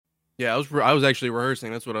Yeah, I was actually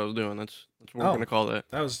rehearsing. That's what I was doing. That's what we're Oh, gonna call that.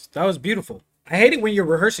 that was beautiful. I hate it when your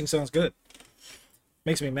rehearsing sounds good.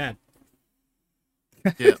 Makes me mad.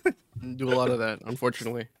 Yeah, do a lot of that,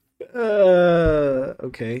 unfortunately.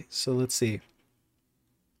 Okay, so let's see.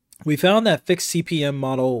 We found that fixed CPM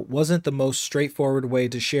model wasn't the most straightforward way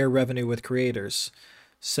to share revenue with creators,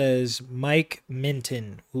 says Mike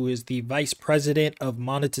Minton, who is the vice president of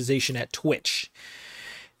monetization at Twitch,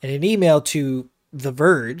 in an email to The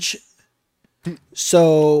Verge.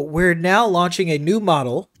 So we're now launching a new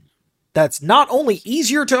model that's not only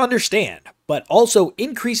easier to understand, but also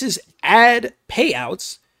increases ad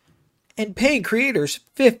payouts and paying creators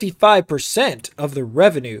 55% of the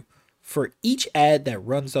revenue for each ad that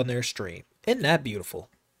runs on their stream. Isn't that beautiful?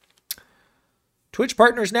 Twitch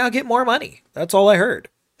partners now get more money. That's all I heard.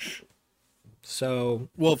 So,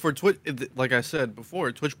 Well, for Twitch, like I said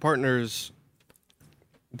before, Twitch partners,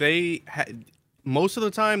 they most of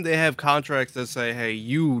the time they have contracts that say, "Hey,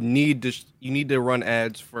 you need to run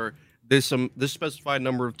ads for this specified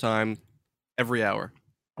number of time every hour."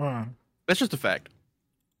 uh, That's just a fact.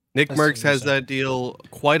 Nick that's Merckx has interesting. that deal.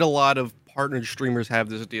 Quite a lot of partnered streamers have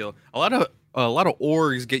this deal. A lot of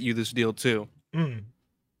orgs get you this deal too. Mm,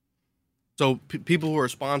 So people who are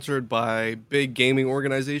sponsored by big gaming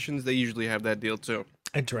organizations, they usually have that deal too.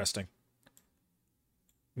 interesting.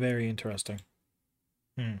 Very interesting.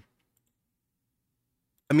 Hmm.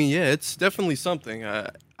 I mean, yeah, it's definitely something. I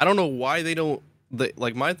don't know why they don't.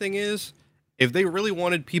 Like my thing is, if they really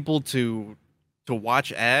wanted people to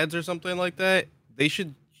watch ads or something like that, they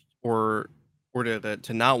should, or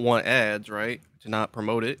to not want ads, right? To not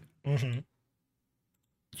promote it. Mm-hmm.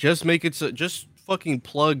 Just make it so. Just fucking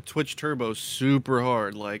plug Twitch Turbo super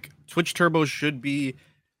hard. Like Twitch Turbo should be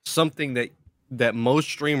something that most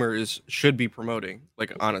streamers should be promoting.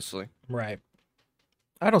 Like honestly, Right.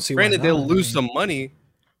 I don't see why granted they'll not. I lose mean, some money,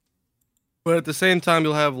 but at the same time,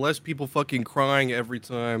 you'll have less people fucking crying every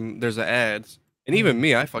time there's a ads. And even mm.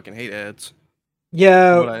 me, I fucking hate ads.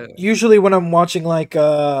 Yeah, But I, usually when I'm watching like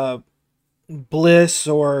Bliss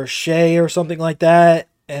or Shay or something like that,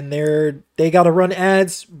 and they gotta run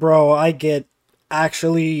ads, bro,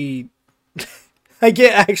 actually I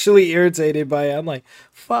get actually irritated by it. I'm like,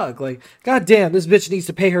 fuck, like, goddamn, this bitch needs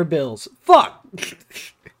to pay her bills. Fuck.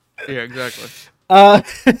 yeah, exactly. Uh,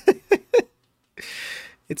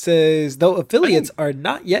 it says though I affiliates didn't. are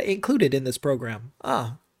not yet included in this program.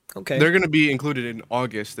 Ah, okay. They're gonna be included in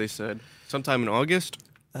August. They said sometime in August.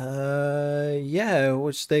 Yeah,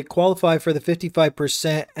 which they qualify for the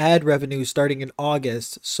 55% ad revenue starting in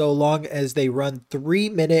August, so long as they run 3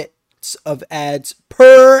 minutes of ads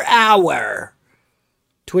per hour.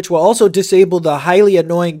 Twitch will also disable the highly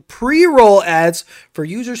annoying pre roll ads for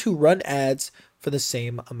users who run ads for the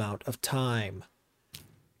same amount of time.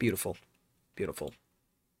 Beautiful. Beautiful.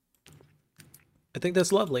 I think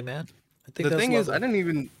that's lovely, man. I think The that's thing is,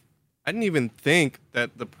 lovely. I didn't even think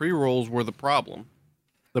that the pre rolls were the problem.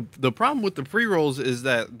 The problem with the pre rolls is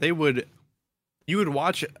that you would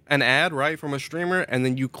watch an ad right from a streamer, and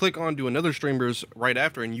then you click on to another streamer's right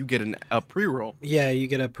after, and you get a pre roll. Yeah, you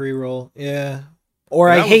get a pre roll. Yeah. Or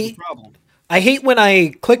That was the problem. I hate when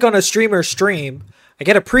I click on a streamer stream, I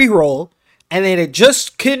get a pre roll, and then it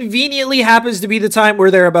just conveniently happens to be the time where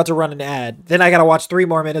they're about to run an ad. Then I gotta watch 3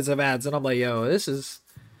 more minutes of ads, and I'm like, yo, this is.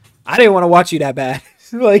 I didn't want to watch you that bad.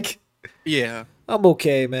 Like, Yeah, I'm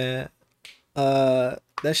okay, man.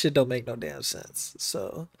 That shit don't make no damn sense.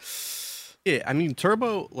 So, yeah. I mean,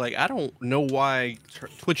 Turbo. Like, I don't know why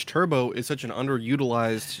Twitch Turbo is such an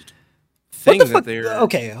underutilized what the thing that fuck? they're.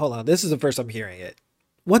 Okay, hold on. This is the first I'm hearing it.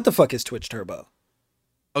 What the fuck is Twitch Turbo?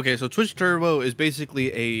 Okay, so Twitch Turbo is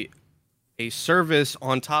basically a service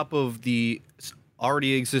on top of the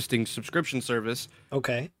already existing subscription service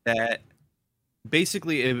Okay. that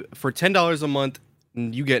basically for $10 a month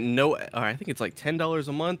you get no. Or I think it's like $10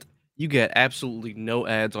 a month. You get absolutely no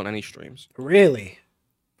ads on any streams. Really?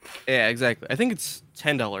 Yeah, exactly. I think it's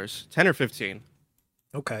 $10, 10 or 15.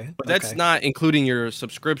 Okay. But that's Okay. not including your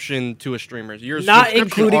subscription to a streamer. Your Not subscription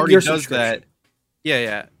including already your does that. subscription. Yeah,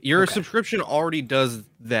 yeah. Your Okay. subscription already does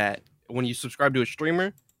that when you subscribe to a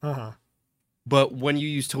streamer. Uh huh. But when you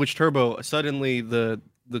use Twitch Turbo, suddenly the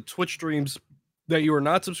Twitch streams that you are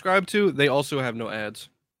not subscribed to, they also have no ads.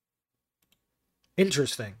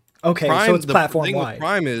 Interesting. Okay, so Prime, it's the platform thing with wide.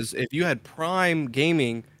 Prime is if you had Prime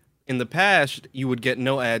Gaming in the past, you would get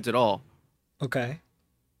no ads at all. Okay.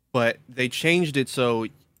 But they changed it so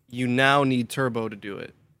you now need Turbo to do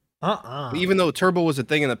it. Uh-uh. Even though Turbo was a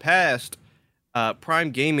thing in the past,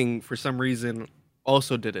 Prime Gaming for some reason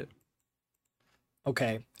also did it.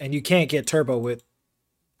 Okay. And you can't get turbo with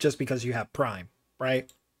just because you have Prime,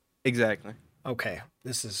 right? Exactly. Okay,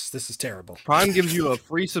 this is terrible. Prime gives you a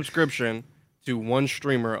free subscription to one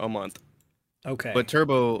streamer a month, Okay, but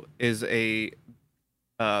Turbo is a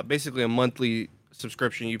basically a monthly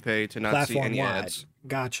subscription you pay to not see platform any wide. ads.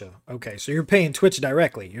 Gotcha. Okay, so you're paying Twitch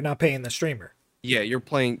directly. You're not paying the streamer. Yeah, you're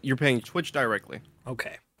paying Twitch directly.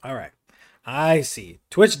 Okay, all right. I see.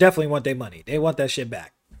 Twitch definitely want their money. They want that shit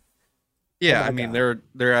back. Oh Yeah, my I mean god.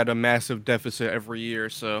 they're at a massive deficit every year,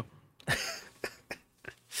 so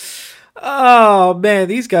Oh man,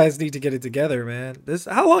 these guys need to get it together, man. This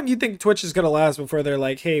how long do you think Twitch is gonna last before they're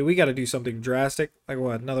like, hey, we gotta do something drastic? Like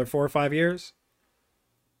what, another 4 or 5 years?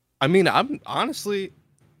 I mean, I'm honestly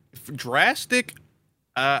drastic.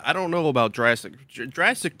 I don't know about drastic.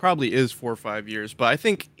 Drastic probably is 4 or 5 years, but I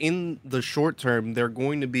think in the short term they're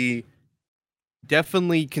going to be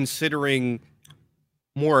definitely considering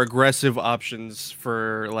more aggressive options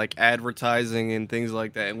for like advertising and things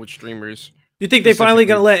like that, and with streamers You think they finally specifically.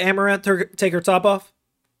 gonna let Amaranth take her top off?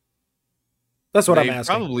 That's what I'm They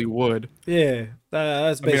asking. probably would. Yeah,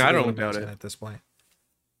 that's I mean, I basically what don't I'm doubt asking it. at this point.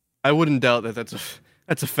 I wouldn't doubt that that's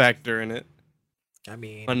a factor in it. I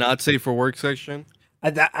mean, A not safe for work section.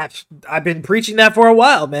 I've been preaching that for a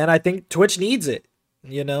while, man. I think Twitch needs it.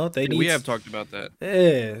 You know, they Yeah, need. we have talked about that.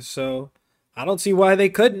 Yeah, so I don't see why they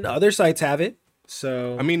couldn't. Other sites have it. I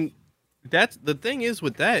So mean, that's the thing is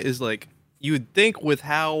with that is like you would think with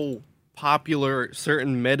how popular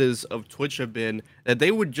certain metas of Twitch have been that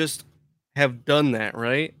they would just have done that,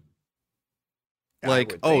 right? I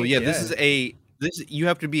Like, would oh think, yeah, yeah. this you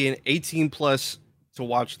have to be an 18 plus to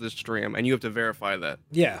watch this stream, and you have to verify that.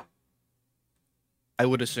 Yeah. I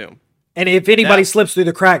would assume. And if anybody That slips through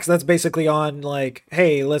the cracks, that's basically on like,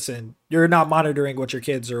 hey, listen, you're not monitoring what your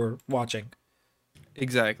kids are watching.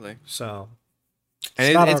 exactly, So and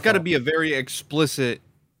it's not our it's got to fault. be a very explicit,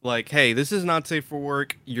 like, hey, this is not safe for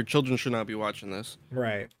work. Your children should not be watching this.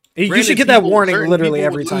 Right. You should Granted, get that people, warning certain literally people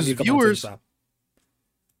every would time lose you come onto the viewers. shop.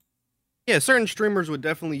 Yeah, certain streamers would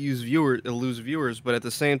definitely lose viewers, but at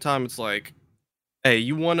the same time, it's like, hey,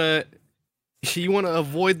 you wanna you wanna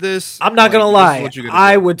avoid this? I'm not Like, gonna this is lie. what you gotta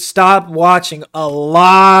I do. would stop watching a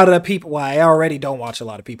lot of people. Well, I already don't watch a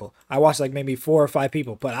lot of people. I watch like maybe 4 or 5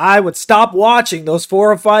 people, but I would stop watching those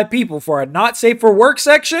 4 or 5 people for a not safe for work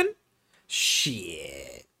section.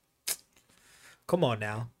 Shit. Come on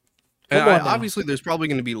now. And Come on now. obviously, there's probably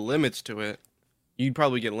gonna be limits to it. You'd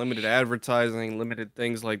probably get limited advertising, limited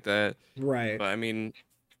things like that. Right. But I mean,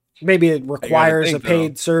 Maybe it you gotta requires a think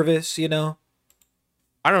though. paid service, you know?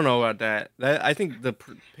 I don't know about that. That I think the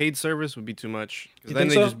paid service would be too much because You then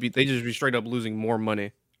think so? they just be straight up losing more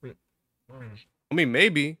money. Mm. I mean,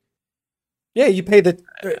 maybe. Yeah, you pay the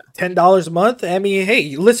 $10 a month. I mean,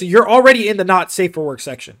 hey, listen, you're already in the not safe for work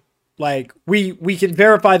section. Like we can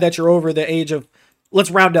verify that you're over the age of,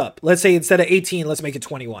 let's round up. Let's say instead of 18, let's make it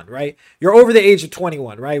 21, right? You're over the age of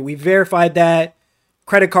 21, right? We verified that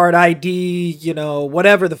credit card ID, you know,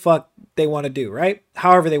 whatever the fuck they want to do, right?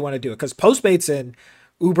 However they want to do it. Because Postmates and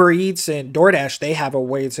Uber Eats and DoorDash, they have a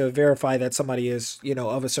way to verify that somebody is, you know,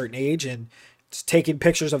 of a certain age, and it's taking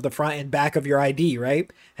pictures of the front and back of your ID,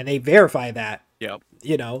 right? And they verify that, Yep.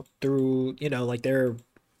 you know, through, you know, like their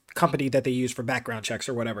company that they use for background checks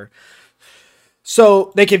or whatever.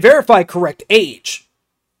 So they can verify correct age.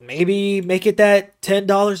 Maybe make it that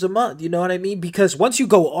 $10 a month, you know what I mean? Because once you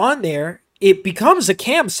go on there, it becomes a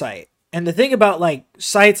cam site. And the thing about like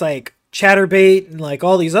sites like Chatterbait and like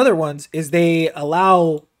all these other ones is they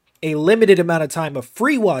allow a limited amount of time of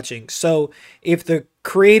free watching. So if the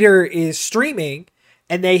creator is streaming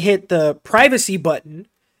and they hit the privacy button,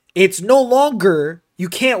 it's no longer, you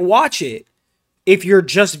can't watch it if you're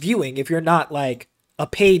just viewing, if you're not like a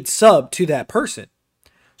paid sub to that person.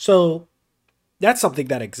 So that's something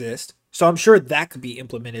that exists. So I'm sure that could be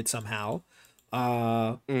implemented somehow.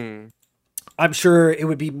 Uh, Mm. I'm sure it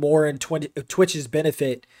would be more in Twitch's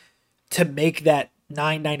benefit to make that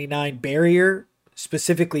 9.99 barrier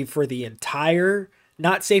specifically for the entire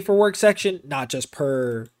not safe for work section, not just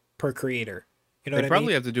per creator. You know They what I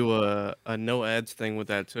probably mean? have to do a no ads thing with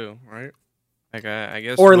that too, right? Like I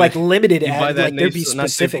guess Or when like limited you buy ads, that like there'd be not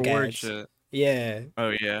safe for specific work ads. shit. Yeah, Oh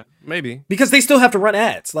yeah, maybe. because they still have to run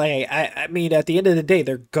ads. Like I mean, at the end of the day,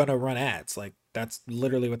 they're gonna run ads. Like that's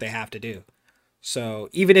literally what they have to do. So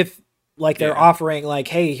even if like they're Yeah. offering like,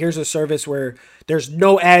 hey, here's a service where there's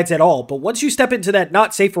no ads at all, but once you step into that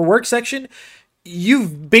not safe for work section,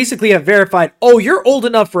 you've basically have verified, oh, you're old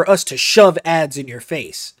enough for us to shove ads in your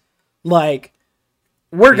face. Like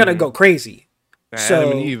we're gonna go crazy. The So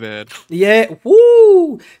Adam and Eve ad. yeah,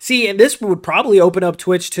 woo. See, and this would probably open up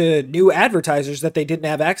Twitch to new advertisers that they didn't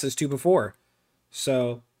have access to before.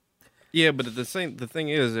 So Yeah, but the thing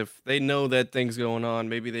is, if they know that thing's going on,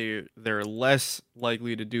 maybe they're less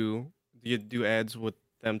likely to do ads with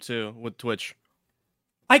them too, with Twitch.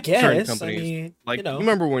 I Certain guess. I companies. mean, Like you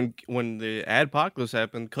remember when the adpocalypse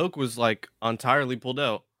happened, Coke was like entirely pulled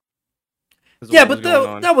out because of yeah, what was but going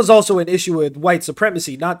on. that was also an issue with white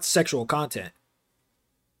supremacy, not sexual content.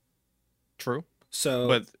 True. So,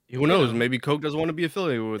 But who knows? know. Maybe Coke doesn't want to be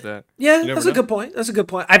affiliated with that. Yeah, You never that's a know. good point. That's a good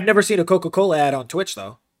point. I've never seen a Coca-Cola ad on Twitch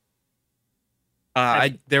though.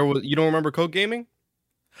 There was you don't remember Coke Gaming?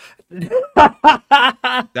 Damn,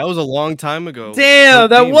 That was a long time ago. that Coke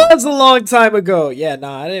Gaming. was a long time ago. Yeah,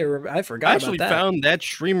 I didn't. I forgot I about actually that. found that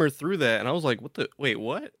streamer through that, and I was like, "What the? Wait,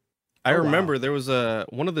 what?" I Oh, wow. remember there was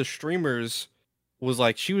one of the streamers was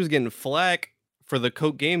like she was getting flack for the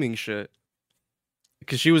Coke Gaming shit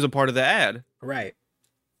because she was a part of the ad, Right.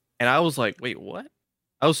 and I was like, "Wait, what?"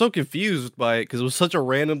 I was so confused by it because it was such a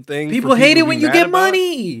random thing. for People hate to it be when you mad get about.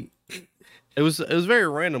 money. It was very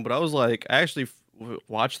random, but I was like, I actually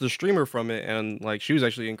watched the streamer from it, and like she was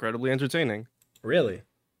actually incredibly entertaining. Really?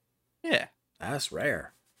 Yeah, That's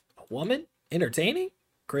rare. A woman entertaining?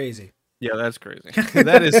 Crazy. yeah, that's crazy.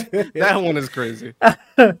 That one is crazy.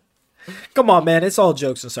 Come on, man. It's all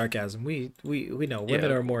jokes and sarcasm. We know women Yeah,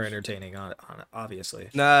 are of more course. entertaining, obviously.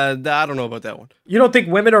 Nah, I don't know about that one. You don't think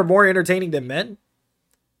women are more entertaining than men?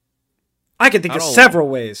 I can think Not of all of them. several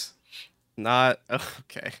ways. Not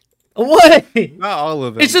okay. What? Not all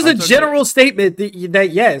of them. It's just I'm a talking- general statement that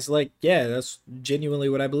yes, like, yeah, that's genuinely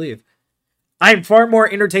what I believe. I'm far more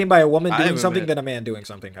entertained by a woman I doing haven't something met- than a man doing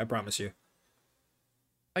something. I promise you.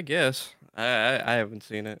 I guess I haven't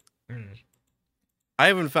seen it. Mm. I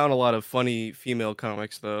haven't found a lot of funny female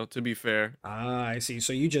comics though. To be fair, Ah, I see.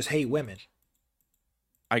 So you just hate women.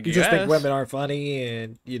 I You guess just think women aren't funny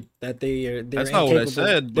and they're That's not what I incapable.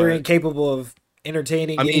 said, They're but- incapable of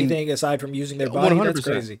entertaining I mean, anything aside from using their body. That's 100%.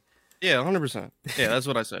 crazy. Yeah, 100%. Yeah, that's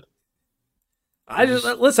what I said. I just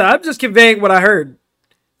listen. I'm just conveying what I heard.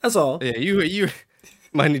 That's all. Yeah, you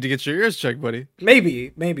might need to get your ears checked, buddy.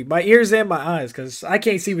 Maybe my ears and my eyes, because I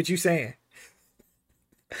can't see what you're saying.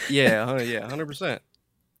 Yeah, 100%.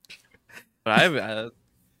 But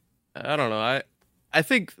I don't know. I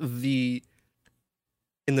think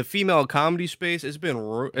in the female comedy space,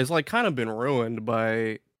 it's like kind of been ruined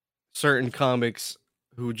by certain comics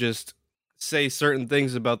who just say certain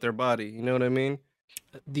things about their body. You know what I mean?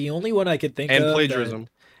 The only one I could think And of plagiarism.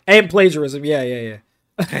 and plagiarism. Yeah.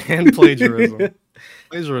 And plagiarism.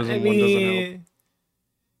 Plagiarism I one doesn't help. mean,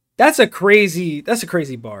 that's a crazy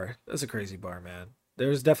bar. That's a crazy bar, man.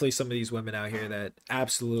 There's definitely some of these women out here that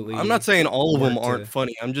absolutely. I'm not saying all of them work aren't to-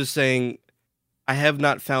 funny. I'm just saying I have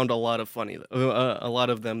not found a lot of a lot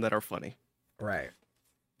of them that are funny. Right.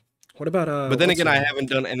 What about But then what's again, her I name? haven't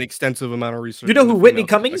done an extensive amount of research. You know in the who Whitney female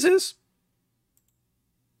Cummings topic. is?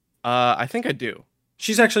 I think I do.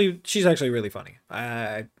 She's actually really funny.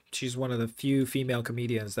 She's one of the few female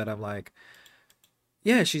comedians that I'm like,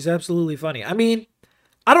 yeah, she's absolutely funny. I mean,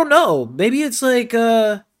 I don't know. Maybe it's like,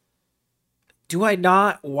 do I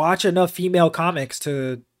not watch enough female comics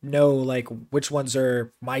to know like which ones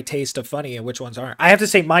are my taste of funny and which ones aren't? I have to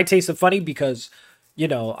say my taste of funny because, you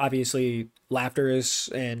know, obviously laughter is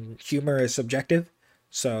and humor is subjective.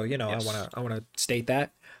 So, you know, Yes. I wanna state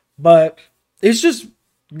that. But it's just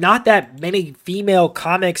not that many female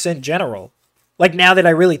comics in general. Like now that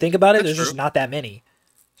I really think about it, That's there's just true. not that many.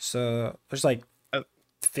 So there's like Uh,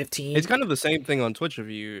 15. It's kind of the same thing on Twitch if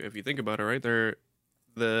you think about it, right? There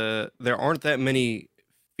aren't that many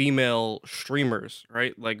female streamers,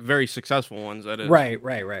 right? Like very successful ones. That is Right.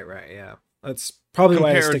 Yeah, that's probably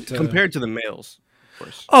why I stick to. compared to the males, of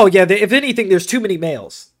course. Oh yeah, if anything, there's too many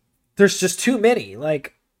males. There's just too many.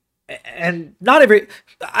 Like, and not every.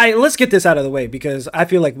 Let's get this out of the way because I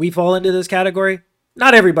feel like we fall into this category.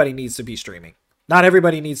 Not everybody needs to be streaming. Not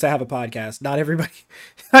everybody needs to have a podcast. Not everybody.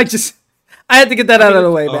 I had to get that out of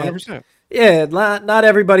the way, man. 100%. Yeah, not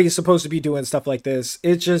everybody is supposed to be doing stuff like this.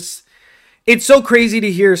 It's so crazy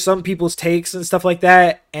to hear some people's takes and stuff like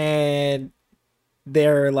that, and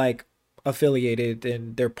they're like affiliated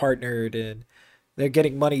and they're partnered and they're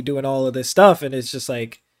getting money doing all of this stuff, and it's just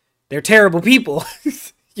like they're terrible people.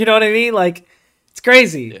 You know what I mean? Like it's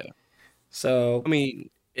crazy. Yeah. So I mean,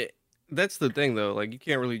 that's the thing though. Like you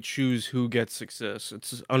can't really choose who gets success.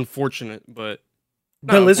 It's unfortunate, but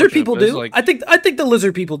the not lizard unfortunate, people but it's do. like- I think the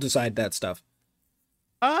lizard people decide that stuff.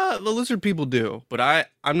 the lizard people do, but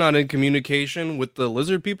I'm not in communication with the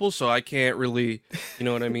lizard people, so I can't really, you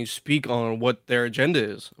know what I mean, speak on what their agenda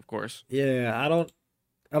is. Of course, Yeah, I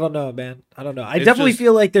don't know, man. I don't know. I It's definitely just-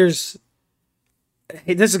 feel like there's.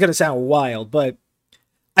 Hey, this is gonna sound wild, but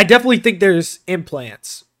I definitely think there's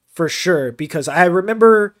implants for sure because I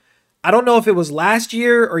remember I don't know if it was last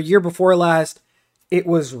year or year before last. It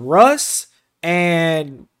was Russ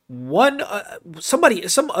and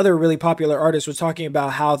some other really popular artist was talking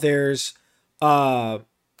about how there's uh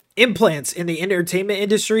implants in the entertainment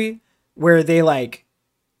industry where they like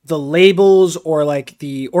the labels or like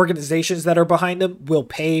the organizations that are behind them will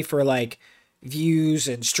pay for like views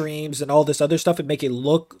and streams and all this other stuff and make it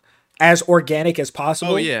look as organic as Oh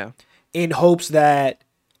possible yeah. in hopes that,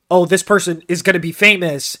 oh, this person is going to be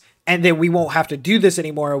famous and then we won't have to do this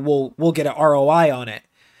anymore. We'll get an ROI on it.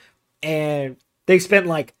 And they spent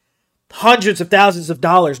like hundreds of thousands of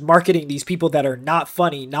dollars marketing these people that are not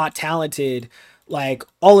funny, not talented, like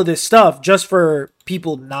all of this stuff just for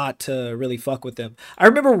people not to really fuck with them. I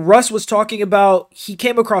remember Russ was talking about he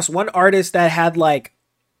came across one artist that had like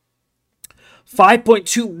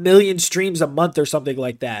 5.2 million streams a month or something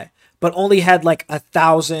like that, but only had like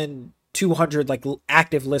 1,200 like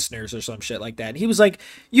active listeners or some shit like that. And he was like,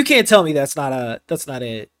 "You can't tell me that's not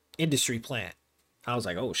a industry plant." I was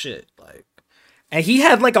like, "Oh shit!" Like, and he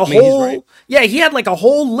had like a I mean, he's whole right. yeah, he had like a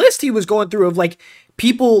whole list he was going through of like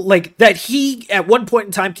people like that he at one point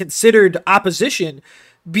in time considered opposition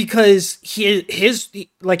because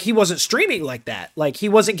like he wasn't streaming like that. Like he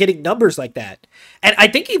wasn't getting numbers like that. And I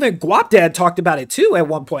think even Guapdad talked about it too at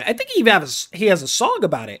one point. I think he has a song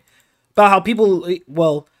about it. About how people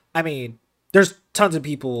well, I mean, there's tons of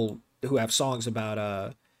people who have songs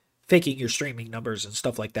about faking your streaming numbers and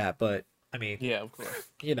stuff like that, but I mean, Yeah, of course.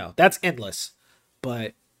 that's endless.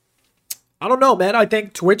 But I don't know, man. I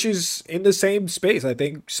think Twitch is in the same space. I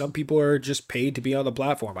think some people are just paid to be on the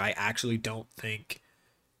platform. I actually don't think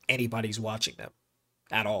anybody's watching them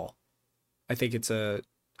at all. I think it's a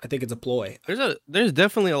ploy. There's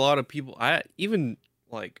definitely a lot of people. I even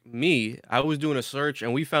like me. I was doing a search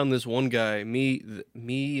and we found this one guy.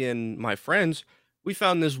 Me and my friends. We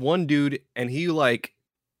found this one dude and he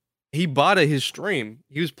bought his stream.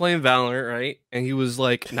 He was playing Valorant, right? And he was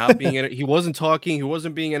like not being he wasn't talking, he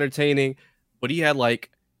wasn't being entertaining, but he had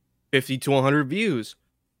like 50 to 100 views.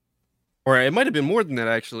 Or it might have been more than that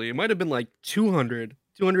actually. It might have been like 200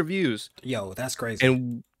 views. Yo, that's crazy.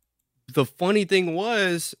 And the funny thing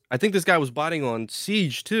was, I think this guy was botting on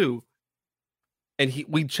Siege too. And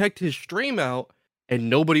we checked his stream out and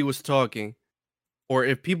nobody was talking. Or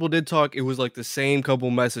if people did talk, it was like the same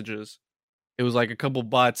couple messages. It was like a couple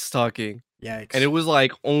bots talking. Yikes. And it was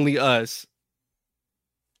like only us.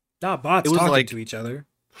 Not bots It was talking like to each other.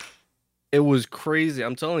 it was crazy.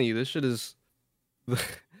 I'm telling you, this shit is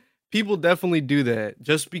people definitely do that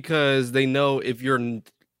just because they know if your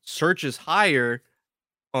search is higher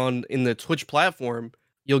in the Twitch platform,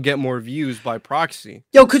 you'll get more views by proxy.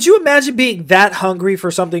 Yo, could you imagine being that hungry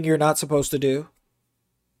for something you're not supposed to do?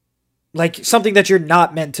 Like something that you're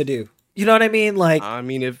not meant to do. You know what I mean? Like I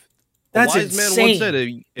mean, if a that's wise man once insane. said,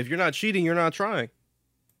 if you're not cheating, you're not trying.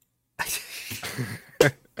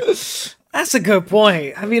 That's a good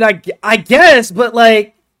point. I mean, I guess, but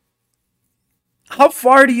like, how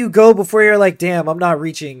far do you go before you're like, damn, I'm not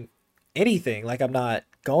reaching anything? Like, I'm not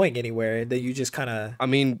going anywhere. And then you just kind of. I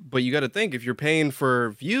mean, but you got to think if you're paying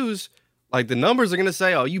for views, like the numbers are gonna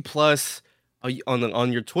say, oh, you plus,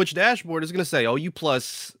 on your Twitch dashboard is gonna say, oh, you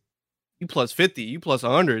plus 50, you plus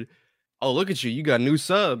 100. Oh, look at you, you got new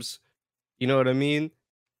subs. You know what I mean?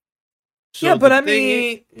 Yeah, So but the I thing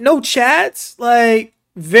mean, no chats. Like,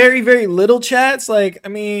 very, very little chats. Like, I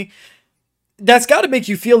mean, that's got to make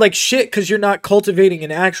you feel like shit because you're not cultivating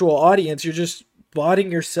an actual audience. You're just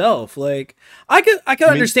botting yourself. Like, I could I mean,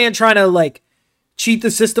 understand trying to like cheat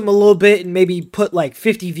the system a little bit and maybe put like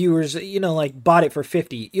 50 viewers, like bot it for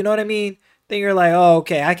 50. You know what I mean? Then you're like, oh,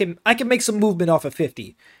 okay, I can make some movement off of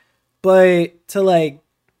 50. But to like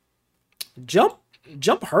jump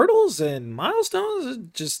hurdles and milestones,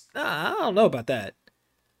 just I don't know about that.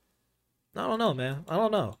 I don't know, man. I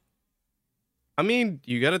don't know. I mean,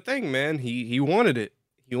 you got to think, man. He wanted it.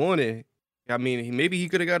 He wanted it. I mean, maybe he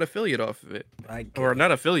could have got affiliate off of it, I or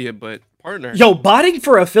not affiliate, but partner. Yo, botting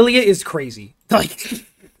for affiliate is crazy. Like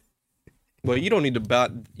Well, you don't need to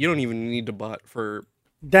bot. You don't even need to bot for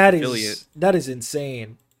that affiliate. is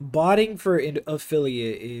insane. Botting for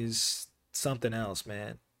affiliate is something else,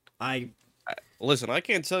 man. Listen, I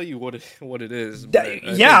can't tell you what it is. But I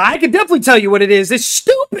Yeah, think I can definitely tell you what it is. It's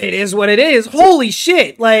stupid, is what it is. Holy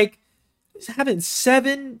shit! Like having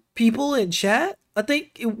 7 people in chat. I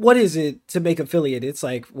think what is it to make affiliate? It's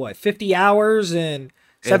like what 50 hours and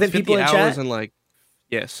 7 it's 50 people in hours chat. and like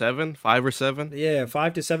 5 or 7. Yeah,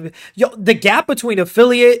 5 to 7. Yo, the gap between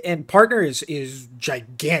affiliate and partner is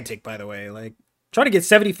gigantic. By the way, like trying to get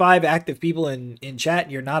 75 active people in chat,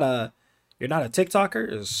 and you're not a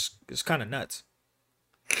TikToker is kind of nuts.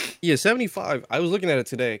 Yeah, 75. I was looking at it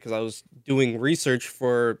today because I was doing research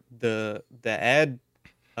for the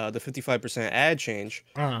 55% ad change,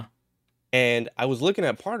 Uh, and I was looking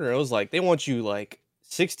at partner. I was like, they want you like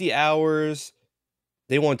 60 hours.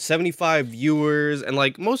 They want 75 viewers, and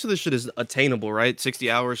like most of this shit is attainable, right?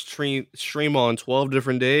 60 hours stream on 12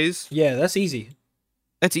 different days. yeah, that's easy.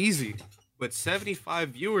 That's easy. But 75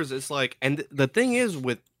 viewers, it's like, and the thing is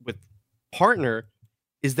with partner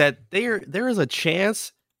is that there is a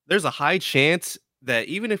chance, there's a high chance that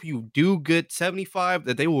even if you do get 75,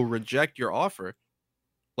 that they will reject your offer.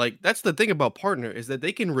 Like that's the thing about partner is that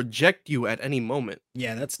they can reject you at any moment.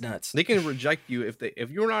 Yeah, that's nuts. They can reject you if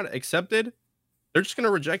you're not accepted, they're just gonna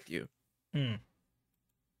reject you. Hmm.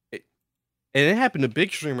 It, and it happened to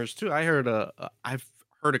big streamers too. I've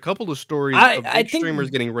heard a couple of stories I of I big think streamers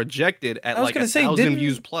getting rejected at I was like gonna a say, thousand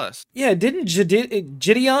views didn't plus. yeah, didn't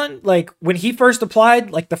Gideon, like when he first applied,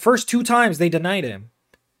 like the first two times they denied him.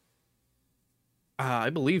 I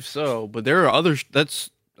believe so, but there are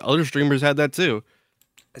other streamers had that too,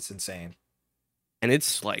 It's insane. and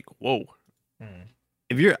it's like whoa. Hmm.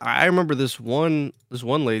 If you're, I remember this one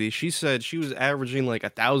lady. She said she was averaging like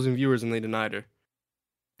 1,000 viewers, and they denied her,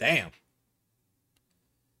 Damn.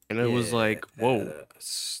 and it was Yeah, like whoa.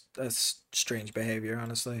 that's strange behavior,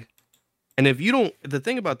 honestly. And if you don't, the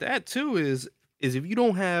thing about that too is if you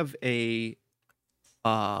don't have a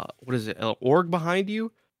what is it, an org behind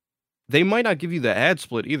you, they might not give you the ad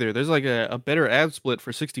split either. There's like a better ad split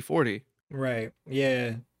for 60/40. Right.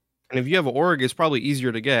 Yeah. And if you have an org, it's probably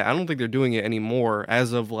easier to get. I don't think they're doing it anymore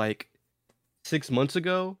as of like 6 months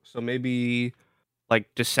ago. So maybe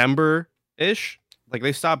like December ish. Like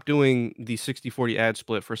they stopped doing the 60/40 ad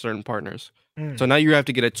split for certain partners. So Mm. now you have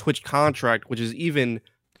to get a Twitch contract, which is even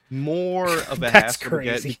more of a That's hassle to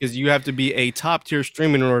get crazy. because you have to be a top tier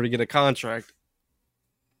streamer in order to get a contract.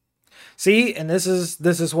 See, and this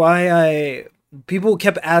is why I people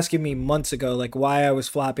kept asking me months ago like why I was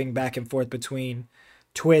flopping back and forth between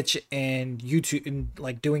Twitch and YouTube and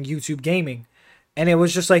like doing YouTube gaming. And it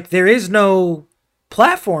was just like there is no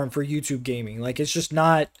platform for YouTube gaming. Like it's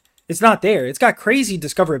not there. It's got crazy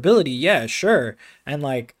discoverability, yeah, sure. And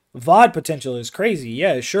like VOD potential is crazy,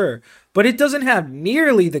 yeah, sure. But it doesn't have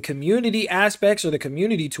nearly the community aspects or the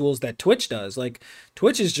community tools that Twitch does. Like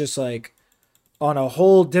Twitch is just like on a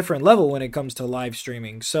whole different level when it comes to live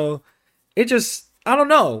streaming. So it just I don't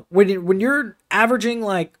know when you're averaging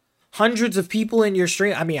like hundreds of people in your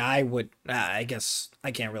stream. I mean, I guess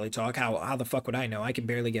I can't really talk. How the fuck would I know? I can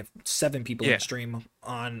barely get 7 people in Yeah. stream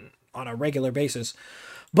on a regular basis.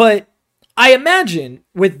 But I imagine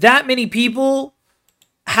with that many people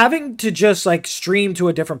having to just like stream to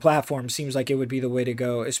a different platform seems like it would be the way to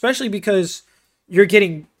go, especially because you're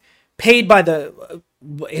getting paid by the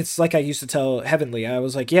it's like I used to tell Heavenly. I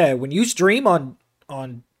was like, yeah, when you stream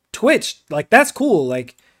on Twitch, like that's cool.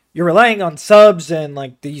 Like you're relying on subs and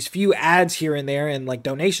like these few ads here and there and like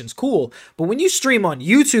donations, cool. But when you stream on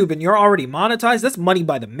YouTube and you're already monetized, that's money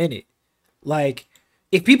by the minute. Like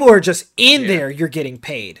if people are just in Yeah. there, you're getting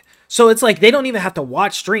paid. So it's like they don't even have to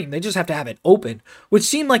watch stream. They just have to have it open, which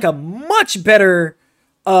seemed like a much better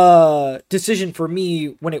decision for me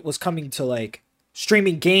when it was coming to like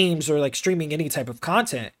streaming games or like streaming any type of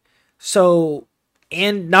content. So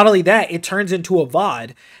and not only that, it turns into a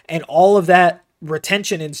VOD and all of that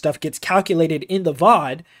retention and stuff gets calculated in the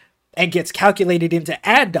VOD and gets calculated into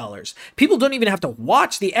ad dollars. People don't even have to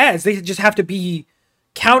watch the ads. They just have to be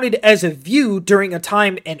counted as a view during a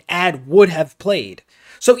time an ad would have played.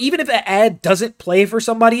 So even if an ad doesn't play for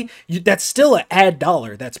somebody, that's still an ad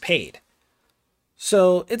dollar that's paid.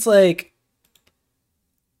 So it's like,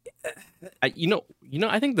 I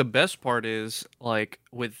think the best part is like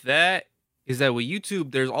with that is that with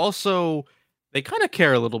YouTube, there's also they kind of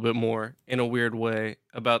care a little bit more in a weird way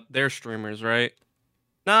about their streamers, right?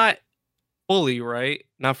 Not fully, right?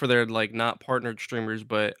 Not for their like not partnered streamers,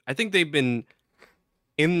 but I think they've been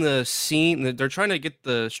in the scene. They're trying to get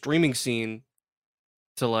the streaming scene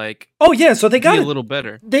to like oh yeah, so they be a gotta little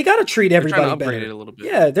better. they gotta treat They're trying to everybody upgrade it better. a little bit.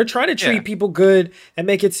 Yeah, they're trying to Yeah. treat people good and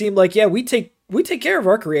make it seem like yeah, we take care of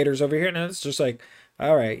our creators over here. And it's just like,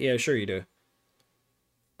 all right, yeah, sure you do.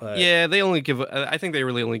 But Yeah, they only give. I think they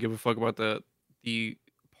really only give a fuck about the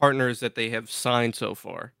partners that they have signed so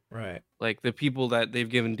far, right. like the people that they've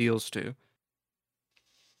given deals to.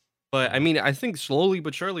 But I mean, I think slowly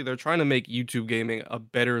but surely they're trying to make YouTube gaming a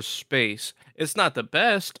better space. It's not the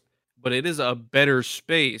best, but it is a better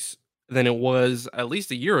space than it was at least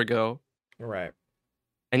a year ago, Right.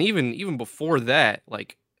 and even before that.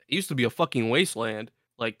 Like it used to be a fucking wasteland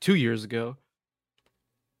like 2 years ago.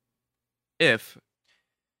 If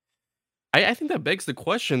I think that begs the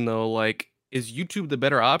question though, like is YouTube the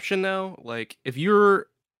better option now? Like, if you're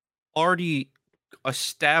already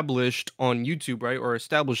established on YouTube, right, or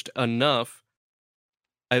established enough,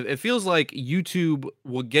 it feels like YouTube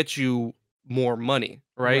will get you more money,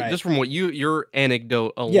 right? Right. Just from what your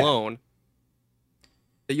anecdote Yeah. alone,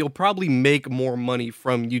 that you'll probably make more money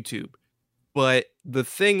from YouTube. But the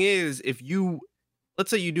thing is, if you let's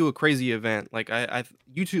say you do a crazy event, like I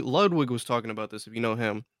YouTube Ludwig was talking about this, if you know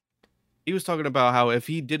him. He was talking about how if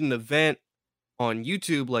he did an event on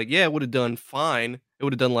YouTube, like, yeah, it would have done fine. It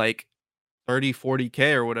would have done like 30,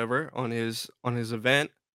 40K or whatever on his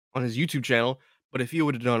event, on his YouTube channel. But if he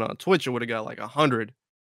would have done it on Twitch, it would have got like 100.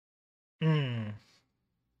 Mm.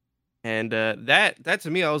 And that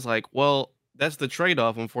to me, I was like, well, that's the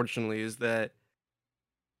trade-off, unfortunately, is that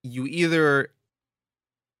you either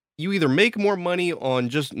you either make more money on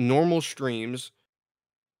just normal streams,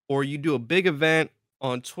 or you do a big event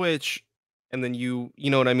on Twitch, and then you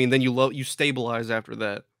know what I mean, then you stabilize after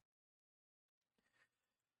that.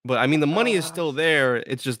 But I mean, the money is Uh, still there.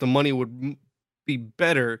 It's just the money would be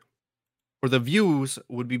better, or the views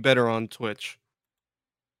would be better on Twitch.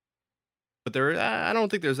 But I don't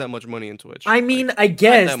think there's that much money in Twitch. I Like, mean, I not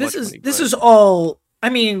guess that much money, this but is all. I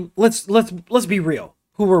mean, let's be real.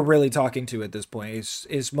 Who we're really talking to at this point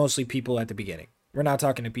is mostly people at the beginning. We're not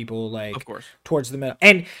talking to people of like course, towards the middle.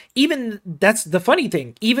 And even that's the funny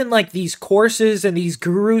thing. Even like these courses and these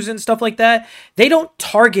gurus and stuff like that, they don't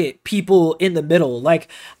target people in the middle. Like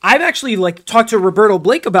I've actually like talked to Roberto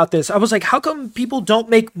Blake about this. I was like, how come people don't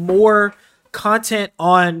make more content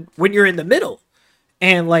on when you're in the middle?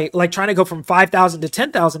 And like trying to go from 5,000 to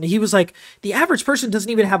 10,000. He was like, the average person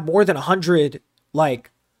doesn't even have more than 100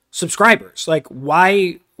 like subscribers. Like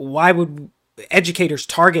why would educators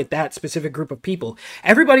target that specific group of people?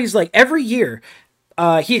 Everybody's like every year.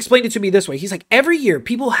 He explained it to me this way. He's like, every year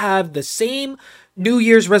people have the same New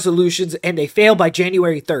Year's resolutions and they fail by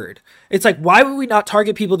January 3rd. It's like, why would we not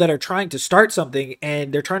target people that are trying to start something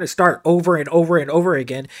and they're trying to start over and over and over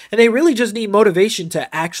again? And they really just need motivation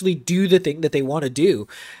to actually do the thing that they want to do.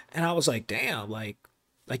 And I was like, damn, like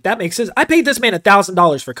that makes sense. I paid this man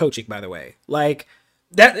 $1,000 for coaching, by the way. Like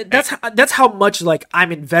that's how much like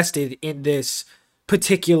I'm invested in this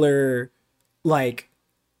particular like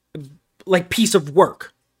piece of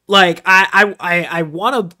work. Like I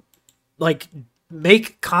want to like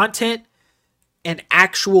make content an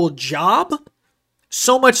actual job,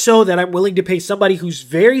 so much so that I'm willing to pay somebody who's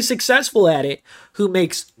very successful at it, who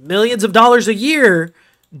makes millions of dollars a year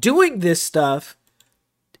doing this stuff,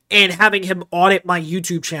 and having him audit my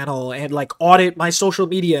YouTube channel and like audit my social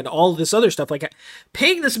media and all this other stuff. Like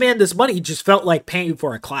paying this man this money just felt like paying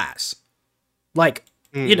for a class. Like,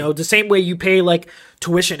 you know, the same way you pay like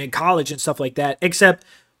tuition in college and stuff like that. Except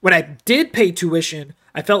when I did pay tuition,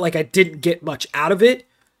 I felt like I didn't get much out of it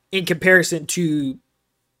in comparison to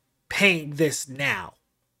paying this now.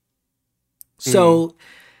 So,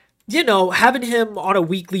 you know, having him on a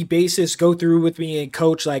weekly basis go through with me and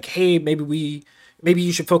coach like, hey, maybe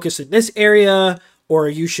you should focus in this area, or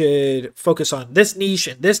you should focus on this niche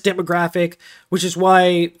and this demographic, which is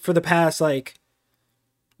why for the past like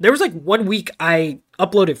there was like 1 week I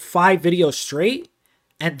uploaded 5 videos straight,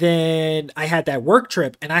 and then I had that work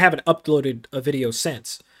trip and I haven't uploaded a video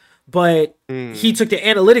since. But he took the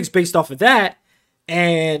analytics based off of that,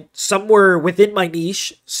 and some were within my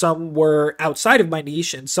niche, some were outside of my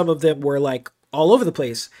niche, and some of them were like all over the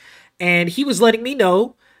place. And he was letting me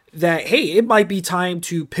know that, hey, it might be time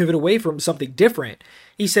to pivot away from something different.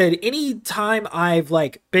 He said, any time I've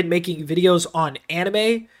like been making videos on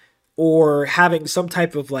anime or having some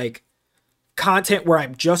type of like content where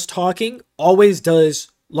I'm just talking, always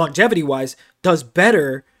does, longevity wise, does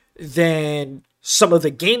better than some of the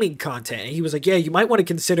gaming content. And he was like, yeah, you might want to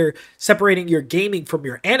consider separating your gaming from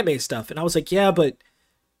your anime stuff. And I was like, yeah, but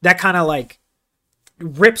that kind of like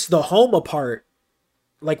rips the home apart,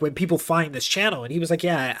 like when people find this channel. And he was like,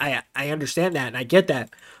 yeah, I understand that and I get that,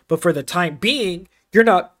 but for the time being, you're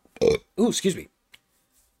not ooh, excuse me.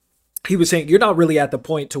 He was saying you're not really at the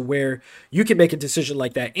point to where you can make a decision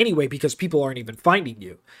like that anyway, because people aren't even finding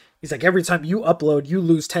you. He's like, every time you upload, you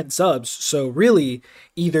lose 10 subs. So really,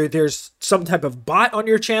 either there's some type of bot on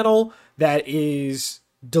your channel that is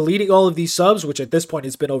deleting all of these subs, which at this point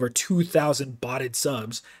has been over 2,000 botted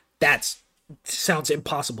subs. That sounds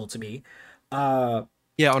impossible to me.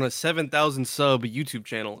 yeah, on a 7,000 sub YouTube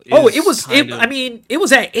channel. I mean, it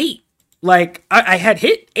was at 8. Like I had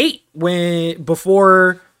hit 8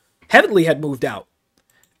 before Heavenly had moved out.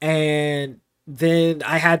 And then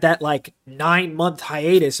I had that like 9-month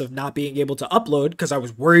hiatus of not being able to upload because I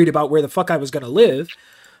was worried about where the fuck I was going to live.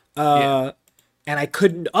 Yeah. and I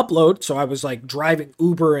couldn't upload, so I was like driving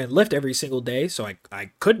Uber and Lyft every single day, so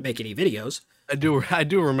I couldn't make any videos. I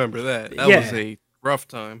do remember that. That was Yeah, a rough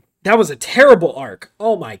time. that was a terrible arc.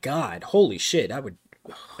 Oh my god, holy shit! I would,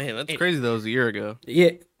 Man, that's it, crazy. That was a year ago.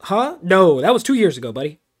 yeah, huh? No, that was 2 years ago,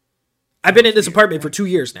 buddy. I've That been in was this 2 years apartment ago. for 2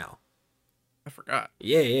 years now. I forgot.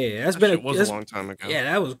 Yeah, yeah, yeah. That shit was a long time ago. yeah,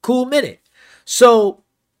 that was a cool minute. So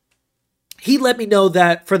he let me know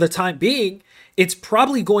that for the time being, it's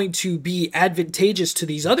probably going to be advantageous to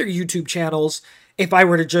these other YouTube channels if I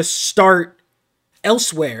were to just start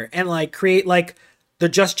elsewhere and like create like the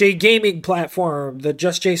Just J Gaming platform, the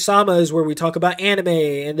Just J Samas where we talk about anime,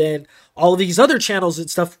 and then all of these other channels and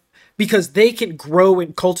stuff, because they can grow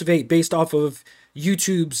and cultivate based off of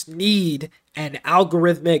YouTube's need and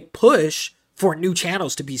algorithmic push for new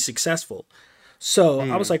channels to be successful. So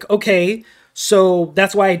I was Hmm. like, okay, so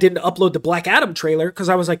that's why I didn't upload the Black Adam trailer, because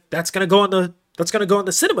I was like, that's gonna go on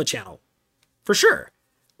the cinema channel for sure.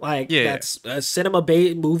 Like Yeah. that's a cinema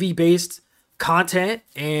movie based content,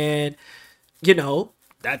 and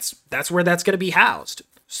that's where that's gonna be housed.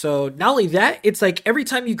 So not only that, it's like every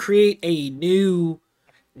time you create a new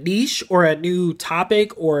niche or a new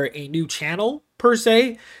topic or a new channel per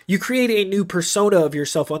se, you create a new persona of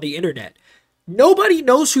yourself on the internet. Nobody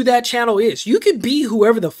knows who that channel is. You can be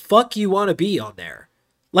whoever the fuck you want to be on there.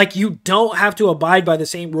 Like, you don't have to abide by the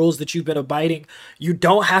same rules that you've been abiding. You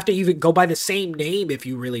don't have to even go by the same name if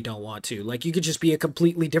you really don't want to. Like, you could just be a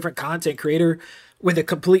completely different content creator with a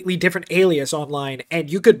completely different alias online, and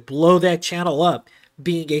you could blow that channel up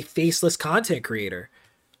being a faceless content creator.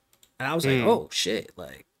 And I was like, Hmm. oh shit,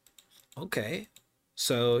 like, okay.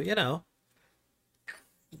 So,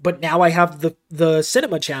 but now I have the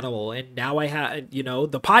cinema channel, and now I have,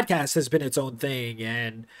 the podcast has been its own thing,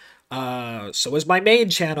 and so is my main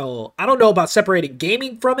channel. I don't know about separating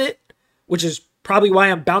gaming from it, which is probably why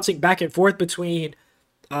I'm bouncing back and forth between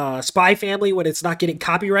Spy Family when it's not getting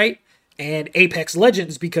copyright and Apex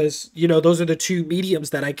Legends, because those are the two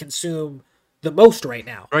mediums that I consume the most right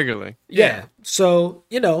now. Regularly. Yeah. Yeah. So,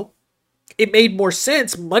 it made more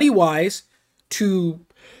sense money wise to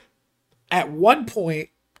at one point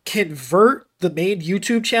convert the main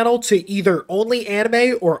YouTube channel to either only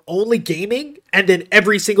anime or only gaming, and then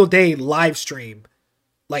every single day live stream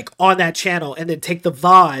like on that channel, and then take the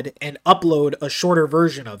VOD and upload a shorter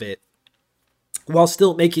version of it while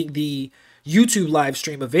still making the YouTube live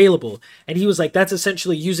stream available. And he was like, that's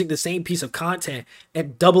essentially using the same piece of content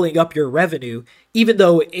and doubling up your revenue, even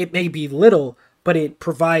though it may be little, but it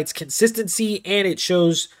provides consistency, and it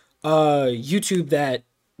shows YouTube that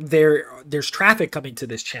there's traffic coming to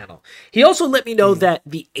this channel. He also let me know Hmm. that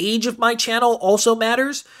the age of my channel also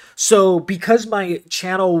matters. So because my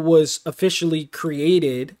channel was officially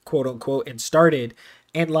created, quote unquote, and started,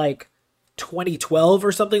 and like 2012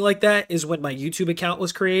 or something like that is when my YouTube account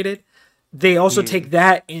was created, they also Hmm. take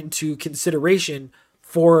that into consideration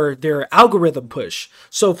for their algorithm push.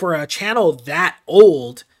 So for a channel that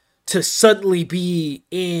old to suddenly be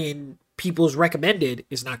in people's recommended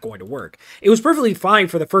is not going to work. It was perfectly fine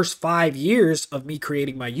for the first 5 years of me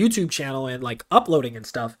creating my YouTube channel and like uploading and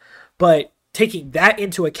stuff, but taking that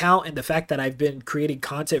into account and the fact that I've been creating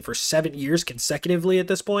content for 7 years consecutively at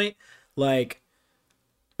this point, like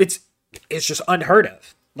it's it's just unheard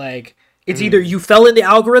of. Like, it's either Hmm. you fell in the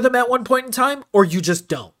algorithm at one point in time or you just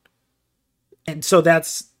don't. And so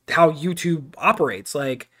that's how YouTube operates.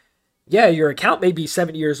 Like, yeah, your account may be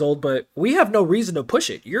 7 years old, but we have no reason to push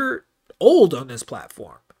it. You're old on this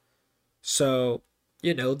platform. So, Hmm.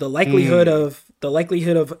 the likelihood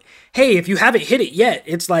of, hey, if you haven't hit it yet,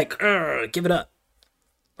 it's like, give it up.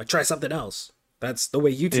 Like, try something else. That's the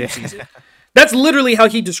way YouTube Yeah. sees it. That's literally how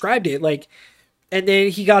he described it. Like, and then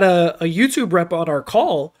he got a YouTube rep on our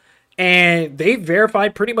call, and they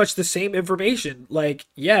verified pretty much the same information. Like,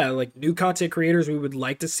 yeah, like new content creators, we would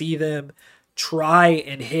like to see them try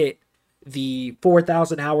and hit the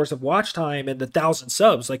 4,000 hours of watch time and the 1,000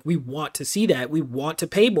 subs. Like, we want to see that. We want to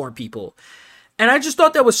pay more people. And I just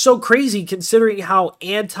thought that was so crazy considering how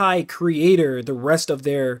anti creator the rest of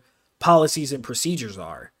their policies and procedures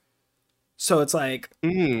are. So it's like,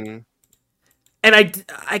 Hmm. and I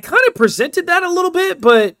kind of presented that a little bit,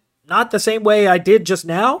 but not the same way I did just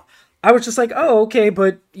now. I was just like, oh, okay,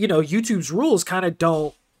 but YouTube's rules kind of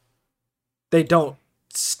don't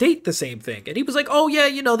state the same thing. And he was like, oh yeah,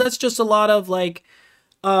 that's just a lot of like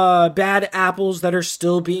bad apples that are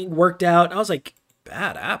still being worked out. And I was like,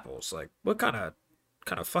 bad apples? Like, what kind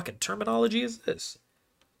of fucking terminology is this?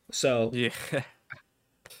 So Yeah.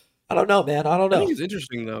 I don't know, man. I don't I think know. it's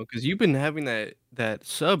interesting though, because you've been having that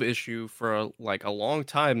sub issue for like a long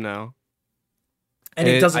time now, And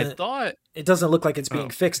and I thought, it doesn't look like it's being oh,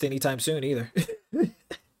 fixed anytime soon either.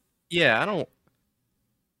 Yeah, I don't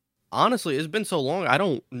honestly, it's been so long, I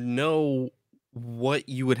don't know what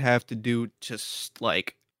you would have to do to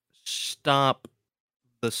like stop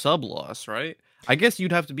the sub loss, right? I guess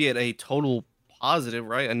you'd have to be at a total positive,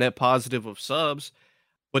 right? A net positive of subs.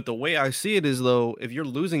 But the way I see it is though, if you're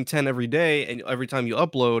losing 10 every day and every time you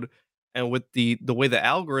upload, and with the way the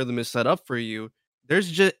algorithm is set up for you,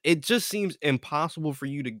 it just seems impossible for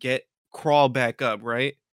you to get crawl back up,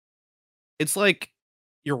 right? It's like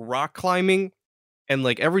you're rock climbing and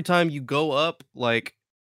like every time you go up, like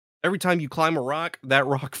every time you climb a rock, that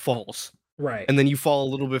rock falls. Right. And then you fall a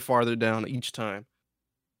little bit farther down each time.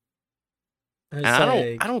 And It's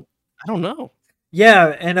like, I don't know.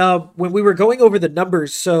 yeah, and when we were going over the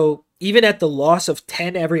numbers, so even at the loss of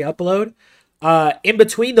 10 every upload, in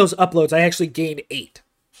between those uploads, I actually gained 8.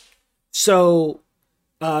 So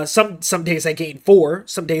some days I gain 4,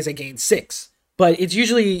 some days I gain 6, but it's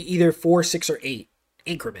usually either 4, 6, or 8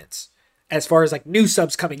 increments as far as like new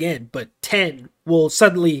subs coming in. But 10 will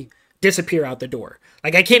suddenly disappear out the door.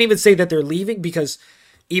 Like I can't even say that they're leaving because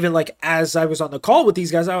even like as I was on the call with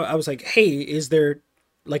these guys, I was like, hey, is there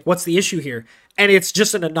like what's the issue here? And it's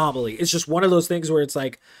just an anomaly. It's just one of those things where it's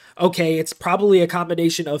like, okay, it's probably a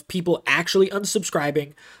combination of people actually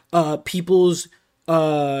unsubscribing, people's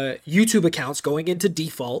YouTube accounts going into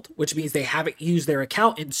default, which means they haven't used their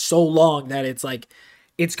account in so long that it's like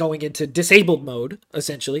it's going into disabled mode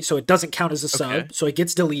essentially, so it doesn't count as a sub, Okay. so it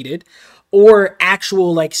gets deleted, or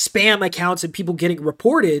actual like spam accounts and people getting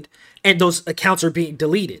reported and those accounts are being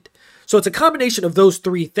deleted. So it's a combination of those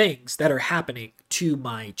three things that are happening to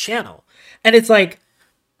my channel. And it's like,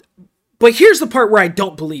 but here's the part where I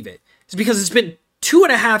don't believe it. It's because it's been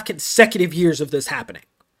 2.5 consecutive years of this happening.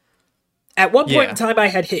 At one point in Yeah. time, I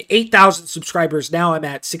had hit 8,000 subscribers. Now I'm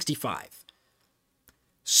at 65.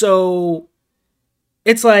 So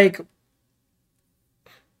it's like,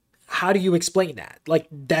 how do you explain that? Like,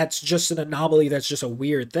 that's just an anomaly. That's just a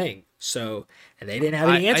weird thing. So, and they didn't have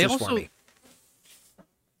any I answers for also me.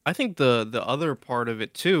 I think the other part of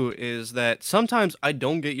it too is that sometimes I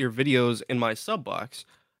don't get your videos in my sub box.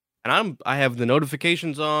 And I have the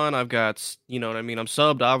notifications on. I've got, you know what I mean? I'm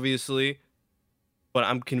subbed obviously, but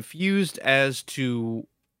I'm confused as to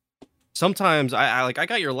sometimes I like I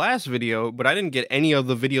got your last video, but I didn't get any of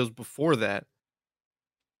the videos before that.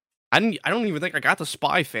 I don't even think I got the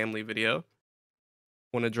Spy Family video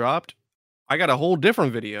when it dropped. I got a whole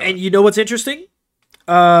different video. And you know what's interesting?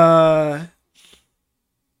 Uh,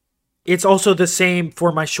 it's also the same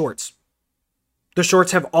for my shorts. The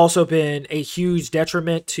shorts have also been a huge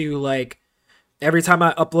detriment to like every time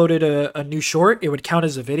I uploaded a new short, it would count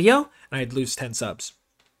as a video and I'd lose 10 subs.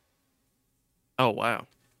 Oh wow.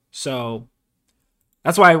 So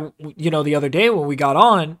that's why, you know, the other day when we got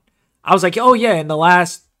on, I was like, oh yeah, in the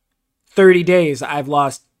last 30 days, I've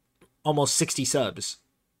lost almost 60 subs.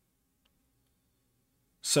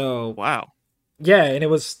 So Wow. yeah, and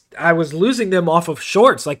I was losing them off of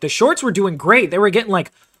shorts. Like the shorts were doing great. They were getting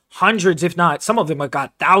like hundreds, if not some of them have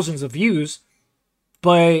got thousands of views.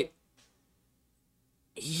 But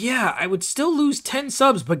yeah, I would still lose 10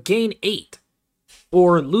 subs but gain 8.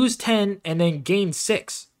 Or lose 10 and then gain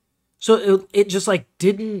 6. So it just like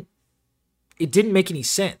didn't make any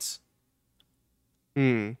sense.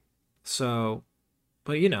 Hmm. So,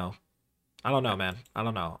 but you know, I don't know, man. I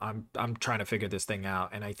don't know. I'm trying to figure this thing out,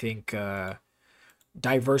 and I think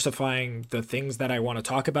diversifying the things that I want to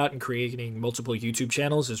talk about and creating multiple YouTube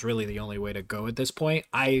channels is really the only way to go at this point.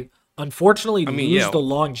 I unfortunately I mean, lose yeah. the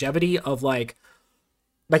longevity of like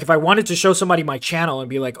if I wanted to show somebody my channel and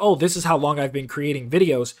be like, "Oh, this is how long I've been creating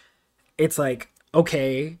videos." It's like,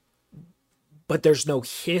 okay, but there's no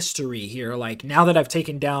history here. Like now that I've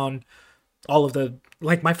taken down all of the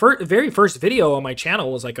like my very first video on my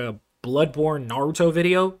channel was like a Bloodborne Naruto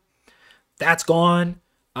video. That's gone.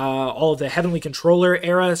 All of the Heavenly Controller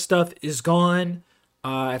era stuff is gone.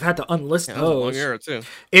 I've had to unlist Yeah, that was a long those. era too.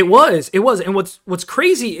 It was. And what's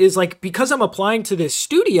crazy is like because I'm applying to this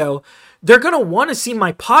studio, they're gonna want to see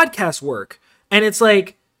my podcast work. And it's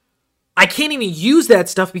like I can't even use that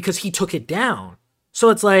stuff because he took it down. So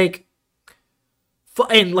it's like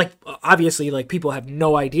and like obviously like people have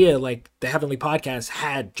no idea like the Heavenly Podcast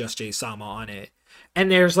had Just Jay Sama on it. And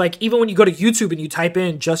there's like even when you go to YouTube and you type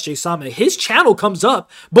in Just Jay Sama, his channel comes up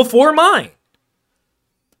before mine.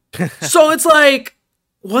 So it's like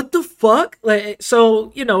what the fuck? Like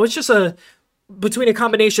so, you know, it's just between a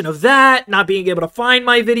combination of that, not being able to find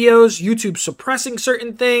my videos, YouTube suppressing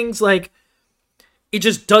certain things, like it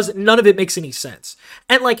just doesn't, none of it makes any sense.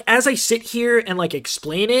 And like as I sit here and like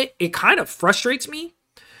explain it, it kind of frustrates me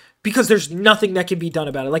because there's nothing that can be done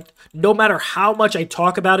about it. Like, no matter how much I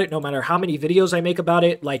talk about it, no matter how many videos I make about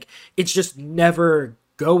it, like, it's just never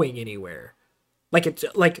going anywhere. Like, it's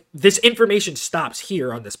like this information stops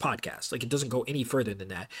here on this podcast. Like, it doesn't go any further than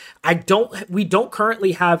that. We don't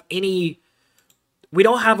currently have any, we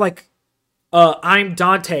don't have like I'm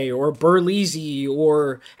Dante or Burleezy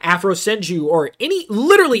or Afro Senju or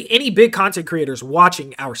literally any big content creators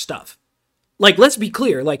watching our stuff. Like, let's be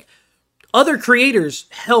clear, like, other creators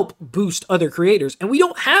help boost other creators, and we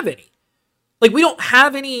don't have any. Like, we don't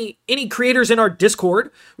have any creators in our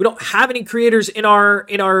Discord. We don't have any creators in our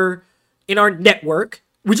network.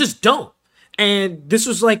 We just don't. And this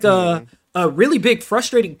was like a really big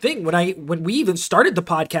frustrating thing when we even started the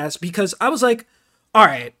podcast, because I was like, all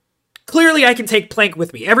right, clearly I can take Plank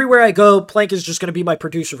with me. Everywhere I go, Plank is just going to be my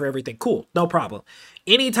producer for everything. Cool, no problem.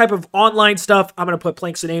 Any type of online stuff, I'm going to put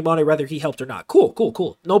Plank's name on it, whether he helped or not.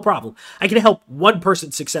 Cool. No problem. I can help one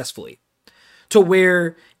person successfully. To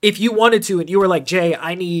where if you wanted to and you were like, Jay,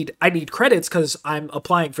 I need credits because I'm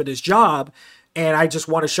applying for this job and I just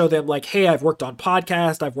want to show them like, hey, I've worked on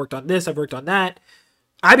podcast, I've worked on this, I've worked on that.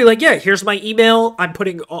 I'd be like, yeah, here's my email. I'm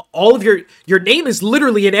putting all of your name is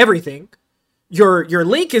literally in everything. Your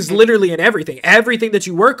link is literally in everything. Everything that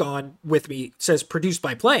you work on with me says produced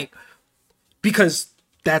by Plank, because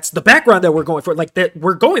that's the background that we're going for. Like, that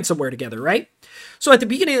we're going somewhere together, right? So at the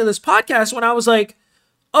beginning of this podcast, when I was like,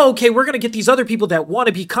 oh, okay, we're going to get these other people that want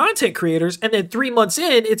to be content creators. And then 3 months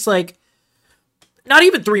in, it's like, not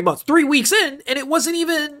even 3 months, 3 weeks in, and it wasn't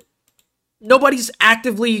even, nobody's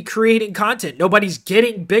actively creating content. Nobody's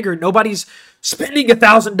getting bigger. Nobody's spending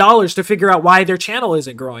 $1,000 to figure out why their channel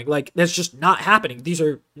isn't growing. Like, that's just not happening. These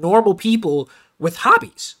are normal people with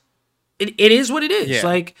hobbies. It is what it is. Yeah.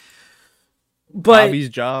 Like, but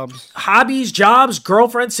hobbies, jobs,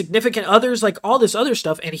 girlfriends, significant others, like all this other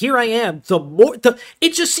stuff. And here I am.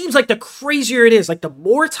 It just seems like the crazier it is. Like, the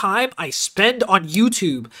more time I spend on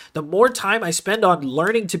YouTube, the more time I spend on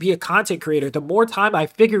learning to be a content creator, the more time I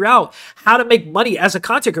figure out how to make money as a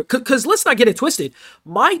content creator. Because let's not get it twisted.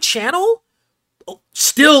 My channel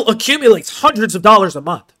still accumulates hundreds of dollars a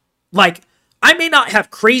month. Like, I may not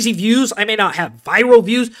have crazy views, I may not have viral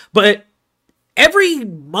views, but every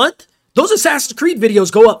month, those Assassin's Creed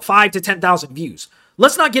videos go up 5,000 to 10,000 views.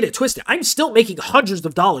 Let's not get it twisted. I'm still making hundreds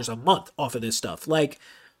of dollars a month off of this stuff. Like,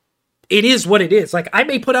 it is what it is. Like, I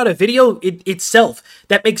may put out a video itself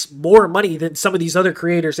that makes more money than some of these other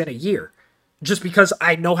creators in a year, just because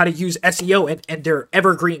I know how to use SEO and they're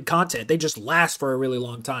evergreen content. They just last for a really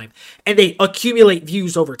long time and they accumulate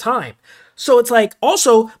views over time. So it's like,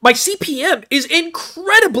 also, my CPM is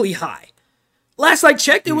incredibly high. Last I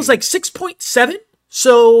checked, it was like 6.7.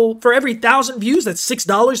 So for every 1,000 views, that's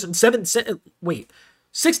 $6.07. Wait,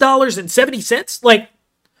 $6.70? Like,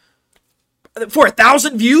 for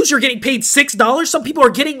 1,000 views, you're getting paid $6? Some people are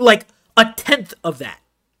getting like a tenth of that.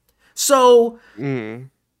 So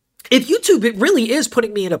if YouTube, it really is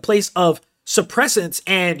putting me in a place of suppressants,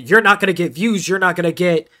 and you're not going to get views, you're not going to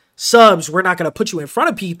get subs, we're not going to put you in front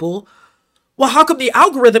of people. Well, how come the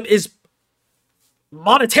algorithm is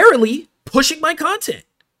monetarily pushing my content?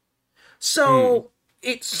 So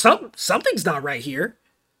something's not right here.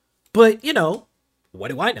 But, you know, what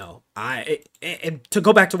do I know? And to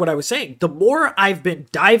go back to what I was saying, the more I've been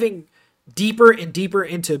diving deeper and deeper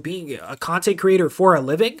into being a content creator for a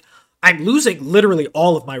living, I'm losing literally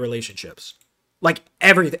all of my relationships. Like,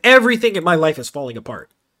 everything in my life is falling apart.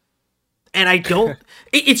 And I don't,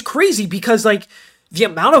 it's crazy because, like, the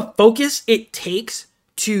amount of focus it takes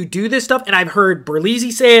to do this stuff, and I've heard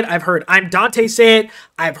Burleezy say it, I've heard I'm Dante say it,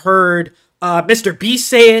 I've heard Mr. Beast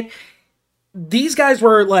say it. These guys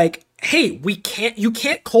were like, hey, you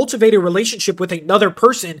can't cultivate a relationship with another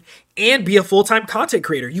person and be a full-time content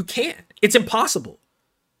creator. You can't. It's impossible.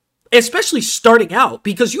 Especially starting out,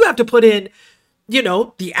 because you have to put in, you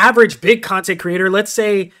know, the average big content creator. Let's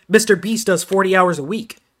say Mr. Beast does 40 hours a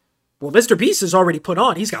week. Well, Mr. Beast is already put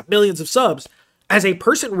on. He's got millions of subs. As a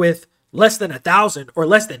person with less than 1,000 or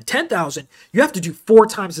less than 10,000, you have to do 4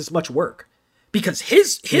 times as much work, because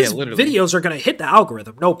his videos are going to hit the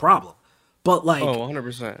algorithm, no problem. But like,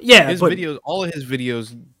 100%. Yeah, videos, all of his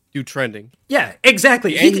videos do trending. Yeah,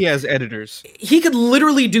 exactly. And he has editors. He could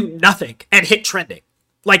literally do nothing and hit trending.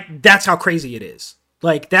 Like, that's how crazy it is.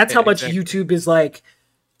 Like, that's how much YouTube is like,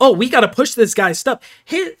 oh, we got to push this guy's stuff.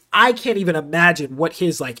 I can't even imagine what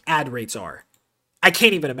his like ad rates are. I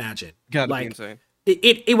can't even imagine. Gotta like, be insane.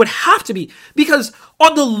 It would have to be, because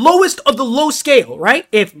on the lowest of the low scale, right?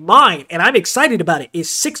 If mine, and I'm excited about it, is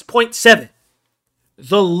 6.7,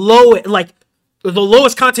 the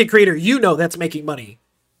lowest content creator, you know, that's making money,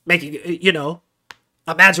 you know,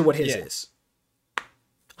 imagine what his is.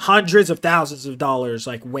 hundreds of thousands of dollars,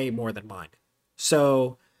 like way more than mine.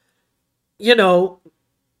 So, you know,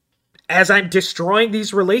 as I'm destroying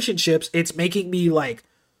these relationships, it's making me like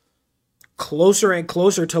closer and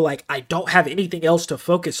closer to like I don't have anything else to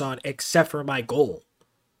focus on except for my goal.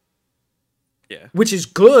 Yeah. Which is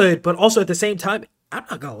good, but also at the same time, I'm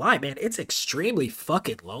not gonna lie, man, it's extremely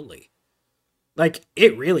fucking lonely. Like,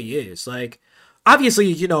 it really is. Like, obviously,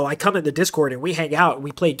 you know, I come in the Discord and we hang out and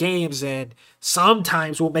we play games, and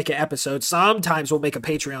sometimes we'll make an episode, sometimes we'll make a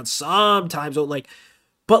Patreon, sometimes we'll like,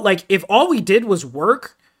 but like, if all we did was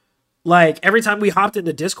work, like every time we hopped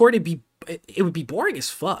into Discord, it would be boring as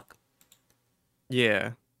fuck.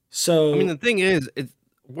 Yeah. So I mean, the thing is,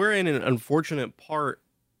 we're in an unfortunate part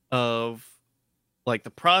of like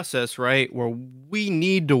the process, right? Where we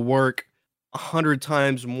need to work 100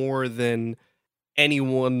 times more than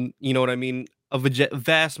anyone, you know what I mean?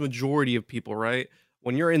 Vast majority of people, right?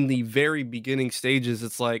 When you're in the very beginning stages,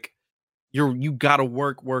 it's like you gotta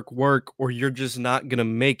work, work, work, or you're just not gonna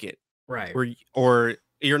make it. right, Or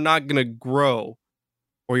you're not gonna grow,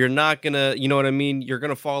 or you're not gonna, you know what I mean? You're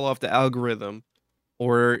gonna fall off the algorithm,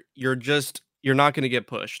 or you're not gonna get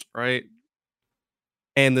pushed, right?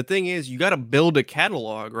 And the thing is, you gotta build a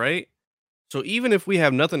catalog, right? So even if we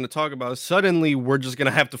have nothing to talk about, suddenly we're just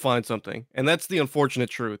gonna have to find something. And that's the unfortunate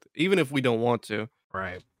truth, even if we don't want to.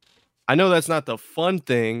 right, I know that's not the fun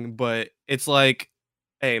thing, but it's like,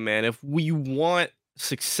 hey man, if we want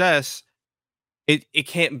success, it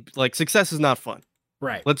can't like success is not fun.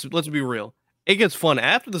 right. Let's be real. It gets fun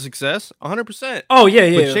after the success, 100%. Oh yeah,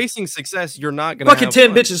 But yeah. chasing success, you're not gonna Fucking have 10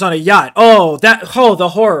 fun. bitches on a yacht. Oh, the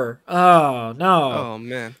horror. Oh no. Oh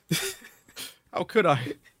man. How could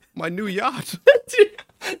I? My new yacht.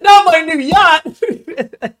 Not my new yacht.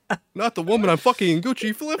 Not the woman I'm fucking in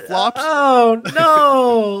Gucci flip flops. Oh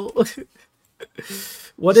no.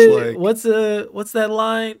 What's that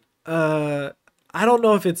line? I don't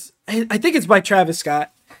know if it's, I think it's by Travis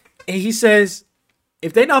Scott. And he says,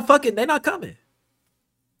 if they not fucking, they not coming.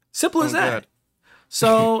 Simple as that. God.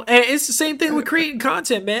 So, and it's the same thing with creating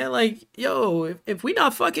content, man. Like, yo, if we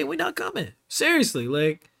not fucking, we not coming. Seriously,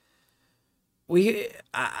 like,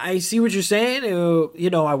 I see what you're saying. You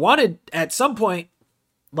know, I wanted at some point,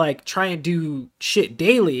 like, try and do shit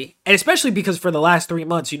daily, and especially because for the last 3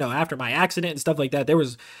 months, you know, after my accident and stuff like that, there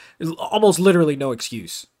was almost literally no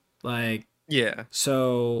excuse. Like, Yeah.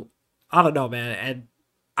 so I don't know, man. And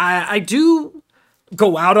I do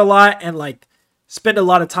go out a lot and like spend a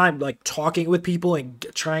lot of time like talking with people and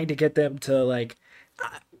trying to get them to like.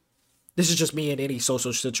 This is just me in any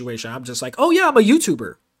social situation. I'm just like, oh yeah, I'm a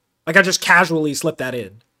YouTuber. Like I just casually slip that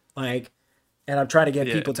in, like, and I'm trying to get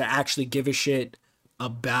people to actually give a shit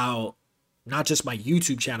about not just my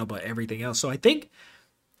YouTube channel but everything else. So I think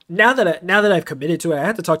now that I've committed to it, I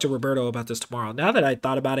have to talk to Roberto about this tomorrow. Now that I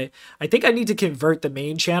thought about it, I think I need to convert the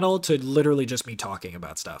main channel to literally just me talking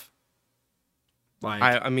about stuff. Like,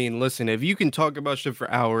 I mean, listen, if you can talk about shit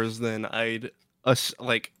for hours, then I'd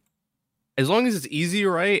like, as long as it's easy,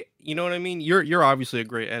 right? You know what I mean? You're obviously a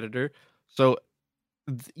great editor, so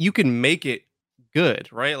you can make it good,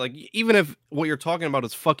 right? Like even if what you're talking about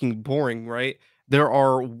is fucking boring, right? There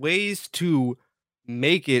are ways to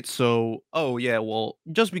make it so, oh yeah, well,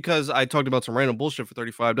 just because I talked about some random bullshit for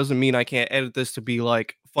 35 doesn't mean I can't edit this to be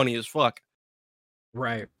like funny as fuck.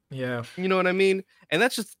 right. Yeah. You know what I mean? And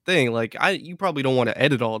that's just the thing. Like you probably don't want to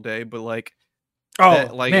edit all day, but like Oh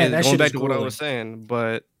like man, that going shit back is to what I grueling. was saying,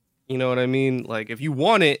 but you know what I mean? Like if you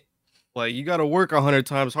want it, like you got to work 100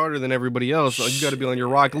 times harder than everybody else. So you got to be on your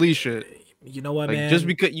Rock Lee shit. You know what, Like man? just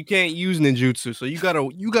because you can't use ninjutsu, so you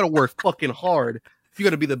gotta work fucking hard. You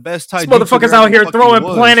gotta be the best These taijutsu motherfuckers there out ever here fucking throwing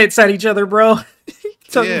was. planets at each other, bro.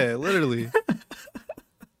 Yeah, literally.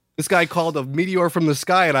 This guy called a meteor from the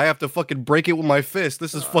sky, and I have to fucking break it with my fist.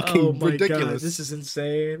 This is fucking Oh my ridiculous. God, this is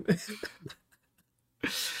insane.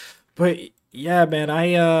 But yeah, man,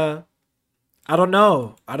 I don't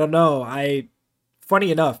know.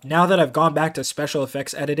 Funny enough, now that I've gone back to special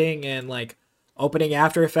effects editing and like opening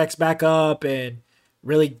After Effects back up and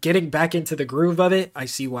really getting back into the groove of it, I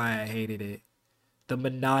see why I hated it. The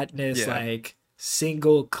monotonous, like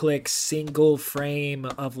single click, single frame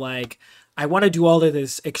of like, I want to do all of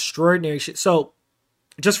this extraordinary shit. So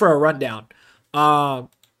just for a rundown, my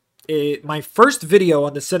first video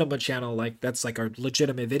on the Cinema channel, like that's like a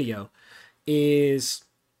legitimate video, it's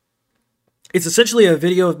essentially a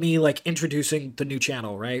video of me like introducing the new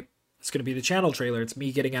channel, right? It's going to be the channel trailer. It's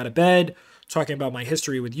me getting out of bed, talking about my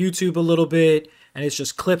history with YouTube a little bit, and it's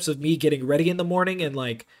just clips of me getting ready in the morning and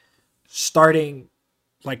like starting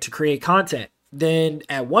like to create content. Then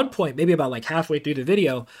at one point, maybe about like halfway through the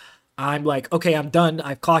video, I'm like, okay, I'm done.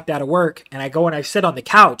 I've clocked out of work, and I go and I sit on the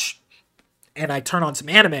couch, and I turn on some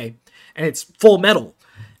anime, and it's Full Metal,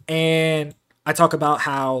 and I talk about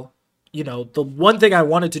how, you know, the one thing I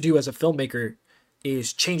wanted to do as a filmmaker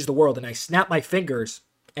is change the world, and I snap my fingers,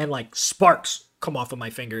 and like sparks come off of my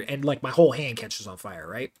finger, and like my whole hand catches on fire,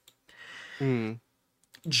 right? Mm.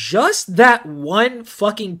 Just that one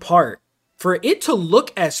fucking part, for it to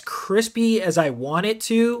look as crispy as I want it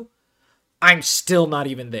to, I'm still not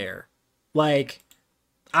even there. Like,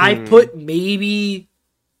 I put maybe,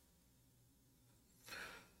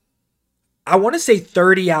 I want to say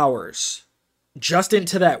 30 hours just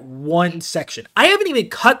into that one section. I haven't even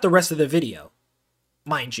cut the rest of the video,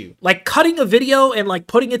 mind you. Like, cutting a video and like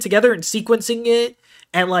putting it together and sequencing it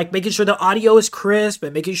and like making sure the audio is crisp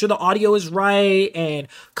and making sure the audio is right and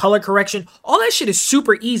color correction, all that shit is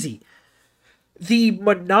super easy. The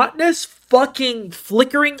monotonous fucking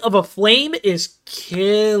flickering of a flame is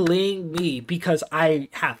killing me because I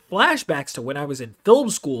have flashbacks to when I was in film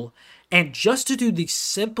school, and just to do the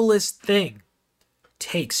simplest thing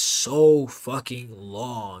takes so fucking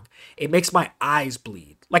long. It makes my eyes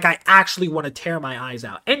bleed. Like, I actually want to tear my eyes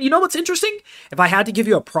out. And you know what's interesting? If I had to give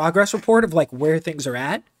you a progress report of like where things are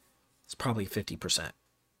at, it's probably 50%.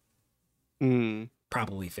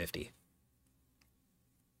 Probably 50.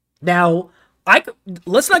 Now,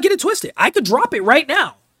 let's not get it twisted. I could drop it right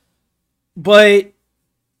now, but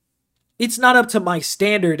it's not up to my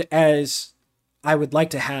standard as I would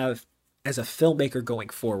like to have as a filmmaker going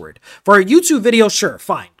forward. For a YouTube video, sure,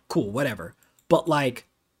 fine, cool, whatever. But like,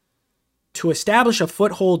 to establish a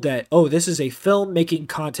foothold that, oh, this is a filmmaking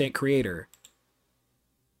content creator,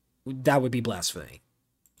 that would be blasphemy.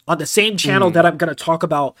 On the same channel that I'm going to talk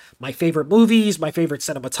about my favorite movies, my favorite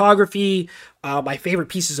cinematography, my favorite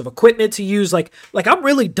pieces of equipment to use. Like I'm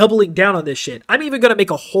really doubling down on this shit. I'm even going to make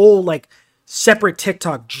a whole like separate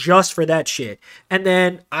TikTok just for that shit. And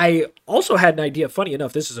then I also had an idea, funny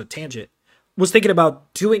enough, this is a tangent, was thinking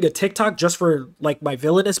about doing a TikTok just for like my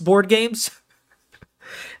Villainous board games.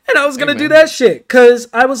 And I was going to do that shit because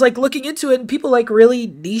I was like looking into it and people like really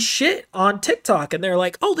niche shit on TikTok. And they're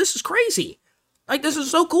like, oh, this is crazy. Like, this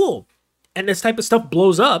is so cool. And this type of stuff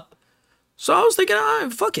blows up. So I was thinking,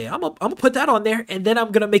 fuck it. I'm gonna put that on there. And then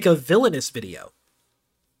I'm going to make a Villainous video.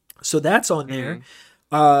 So that's on there.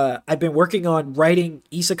 I've been working on writing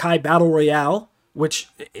Isekai Battle Royale, which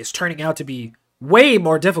is turning out to be way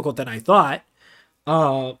more difficult than I thought.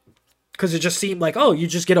 Because it just seemed like, oh, you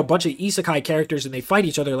just get a bunch of Isekai characters and they fight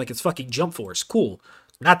each other like it's fucking Jump Force. Cool.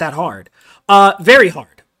 Not that hard. Very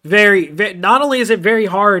hard. Very, not only is it very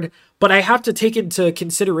hard, but I have to take into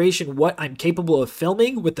consideration what I'm capable of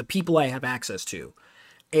filming with the people I have access to.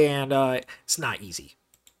 And it's not easy.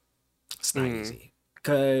 It's not easy.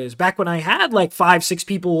 Because back when I had like 5-6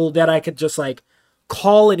 people that I could just like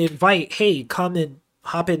call and invite, hey, come and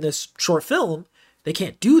hop in this short film, they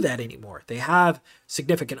can't do that anymore. They have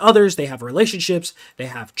significant others. They have relationships. They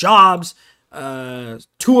have jobs. 2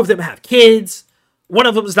 of them have kids. One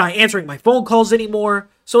of them is not answering my phone calls anymore.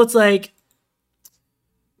 So it's like,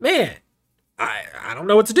 man, I don't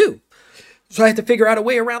know what to do. So I have to figure out a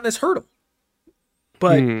way around this hurdle.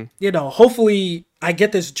 But, you know, hopefully I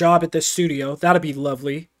get this job at this studio. That'll be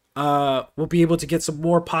lovely. We'll be able to get some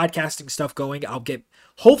more podcasting stuff going. I'll get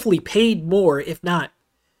hopefully paid more, if not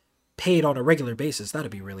paid on a regular basis.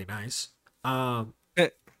 That'd be really nice. And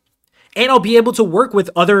I'll be able to work with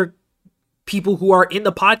other people who are in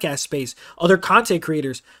the podcast space, other content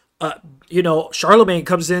creators. You know, Charlemagne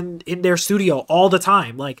comes in their studio all the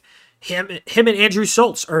time. Like him and Andrew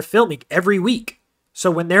Schultz are filming every week. So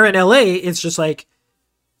when they're in LA, it's just like,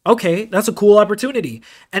 okay, that's a cool opportunity.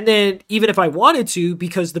 And then even if I wanted to,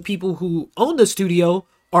 because the people who own the studio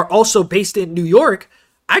are also based in New York,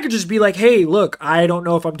 I could just be like, hey, look, I don't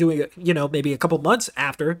know if I'm doing it, you know, maybe a couple months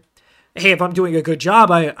after. Hey, if I'm doing a good job,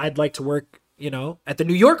 I'd like to work, you know, at the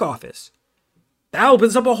New York office. That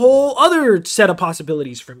opens up a whole other set of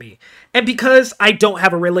possibilities for me. And because I don't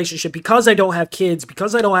have a relationship, because I don't have kids,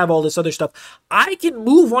 because I don't have all this other stuff, I can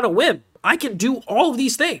move on a whim. I can do all of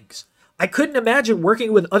these things. I couldn't imagine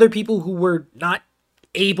working with other people who were not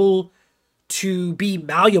able to be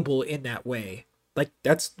malleable in that way. Like,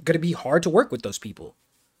 that's going to be hard to work with those people.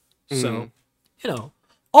 So, you know,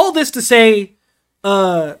 all this to say,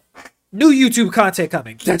 new YouTube content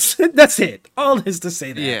coming. That's it. All this to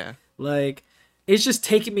say that. Yeah. Like, it's just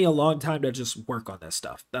taking me a long time to just work on this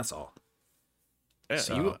stuff. That's all. Yeah,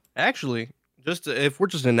 So- you actually if we're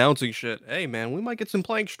just announcing shit, hey man, we might get some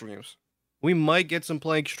Plank streams. We might get some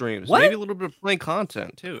Plank streams. What? Maybe a little bit of Plank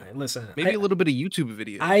content too. Hey, listen, Maybe a little bit of YouTube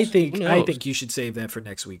videos. I Who think knows? you should save that for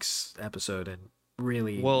next week's episode and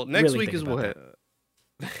really. Well, next really week think is about what?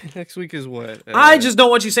 that. Next week is what? I just don't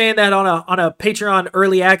want you saying that on a Patreon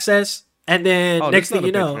early access, and then Oh, next this thing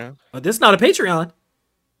you not a know, Patreon. oh, this is not a Patreon.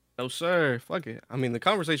 No, sir. Fuck it. I mean, the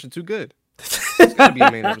conversation's too good. It's gotta be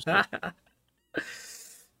a main episode.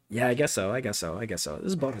 Yeah, I guess so. This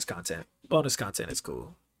is bonus content. Bonus content is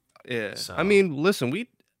cool. Yeah. So- I mean, listen,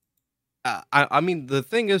 I mean, the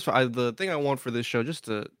thing is, the thing I want for this show, just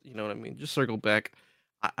to, you know what I mean, just circle back.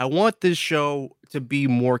 I want this show to be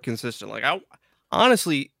more consistent. Like,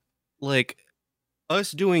 honestly, like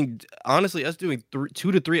us doing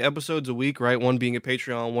 2 to 3 episodes a week, right? One being a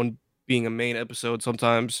Patreon, one being a main episode.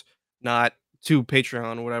 Sometimes not two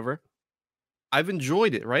Patreon or whatever. I've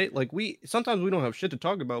enjoyed it, right? Like sometimes we don't have shit to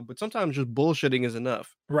talk about, but sometimes just bullshitting is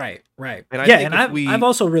enough. Right. And I Yeah, think and if I've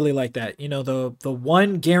also really liked that. You know, the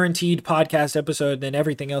one guaranteed podcast episode, then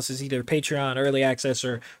everything else is either Patreon, early access,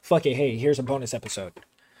 or fuck it, hey, here's a bonus episode.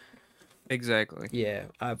 Exactly. Yeah,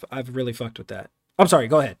 I've really fucked with that. I'm sorry,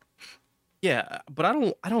 go ahead. Yeah, but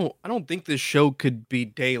I don't think this show could be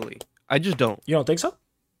daily. I just don't. You don't think so?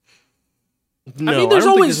 No, I mean, there's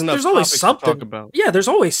don't think always enough there's always topics to something. talk about. Yeah, there's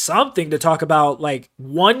always something to talk about. Like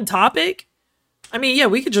one topic. I mean, yeah,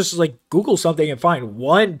 we could just like Google something and find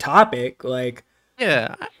one topic. Like,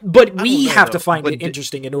 Yeah, but I we don't know, have to though, find but it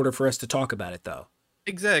interesting in order for us to talk about it, though.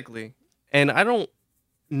 exactly. And I don't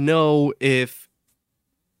know if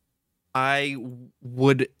I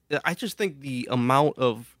would. I just think the amount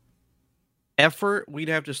of effort we'd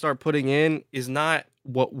have to start putting in is not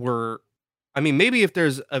what we're. I mean, maybe if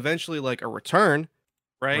there's eventually like a return,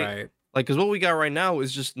 right? Like, because what we got right now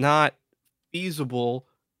is just not feasible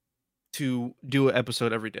to do an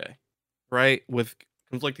episode every day, right? With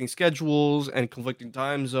conflicting schedules and conflicting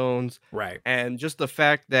time zones, Right. and just the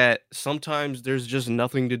fact that sometimes there's just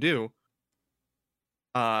nothing to do.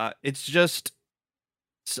 It's just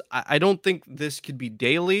I don't think this could be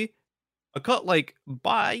daily. A cut like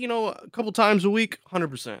by a couple times a week,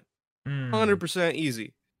 100%, Mm. 100%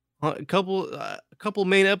 easy. A couple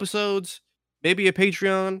main episodes, maybe a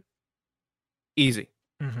Patreon, easy.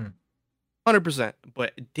 Mm-hmm. 100%.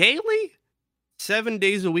 But daily, 7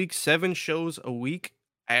 days a week, 7 shows a week.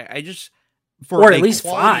 I just Or at a least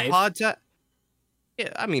quality 5.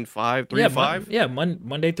 Yeah, I mean 5, 3 to 5.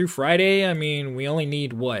 Monday through Friday. I mean, we only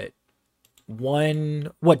need what?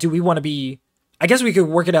 What do we want to be? I guess we could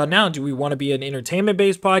work it out now. Do we want to be an entertainment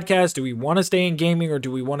based podcast? Do we want to stay in gaming, or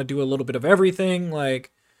do we want to do a little bit of everything? Like,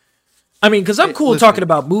 I mean, because I'm cool Listen. talking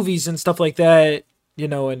about movies and stuff like that,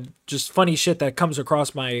 and just funny shit that comes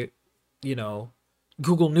across my,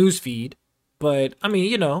 Google News feed. But I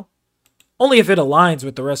mean, only if it aligns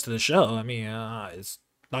with the rest of the show. I mean, it's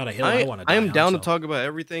not a hill I want to die I am on, down so. to talk about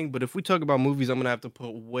everything, but if we talk about movies, I'm gonna have to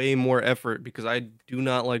put way more effort because I do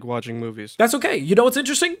not like watching movies. That's okay. You know what's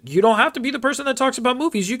interesting? You don't have to be the person that talks about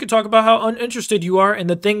movies. You can talk about how uninterested you are in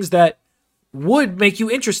the things that would make you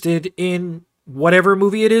interested in whatever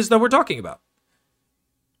movie it is that we're talking about.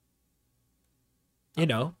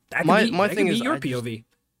 That could be your POV.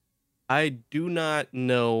 I do not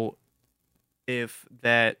know if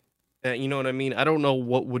that you know what I mean. I don't know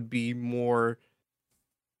what would be what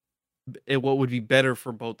would be better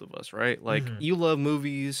for both of us, right? Like Mhm. you love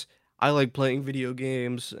movies, I like playing video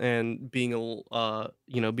games and being being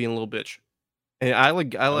a little bitch. And I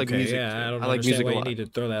like Okay, music. yeah, too. I don't I like understand music why a you lot. need to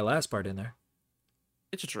throw that last part in there.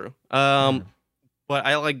 It's true. Mhm. But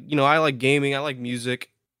I like gaming. I like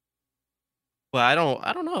music. But I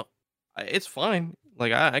don't know. It's fine.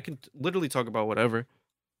 Like I can literally talk about whatever.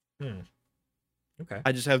 Okay.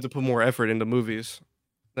 I just have to put more effort into movies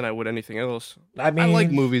than I would anything else. I I like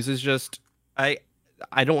mean, movies. It's just I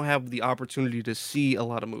don't have the opportunity to see a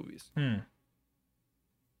lot of movies. You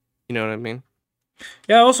know what I mean?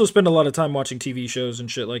 yeah, I also spend a lot of time watching TV shows and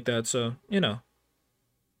shit like that, so, Yeah.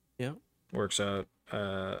 works out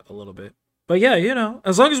a little bit. But yeah,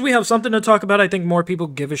 as long as we have something to talk about, I think more people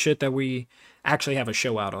give a shit that we actually have a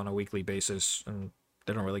show out on a weekly basis, and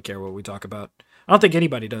they don't really care what we talk about. I don't think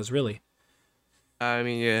anybody does, really. I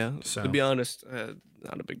mean, yeah. So. To be honest,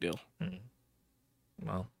 not a big deal.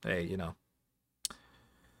 Well, hey,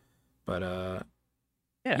 But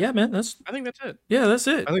Yeah. yeah, man, that's I think that's it. it.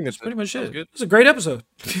 I think that's pretty it. much That was it. good. It's a great episode.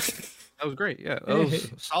 That was great. Yeah. That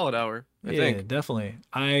was a solid hour, I Yeah, think. definitely.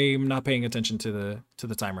 I'm not paying attention to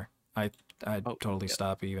the timer. I totally yeah.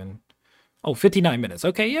 stop even. Oh, 59 minutes.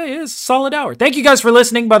 Okay, yeah, it's a solid hour. Thank you guys for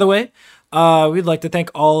listening, by the way. We'd like to thank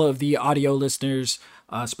all of the audio listeners,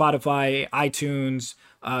 Spotify, iTunes,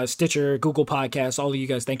 Stitcher, Google Podcasts, all of you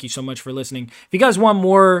guys. Thank you so much for listening. If you guys want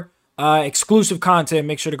more exclusive content,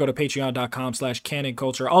 make sure to go to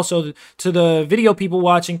patreon.com/canonculture. Also, to the video people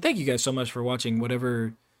watching, thank you guys so much for watching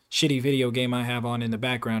whatever shitty video game I have on in the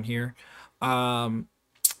background here.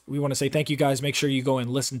 we want to say thank you guys. Make sure you go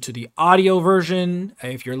and listen to the audio version.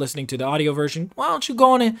 If you're listening to the audio version, why don't you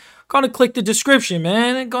go on and click the description,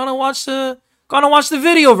 man, and go and watch the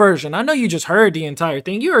video version. I know you just heard the entire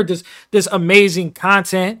thing. You heard this amazing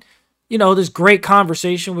content, this great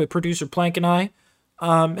conversation with producer Plank and I.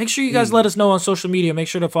 Make sure you guys let us know on social media. Make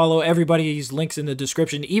sure to follow everybody's links in the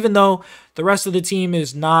description. Even though the rest of the team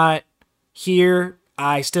is not here,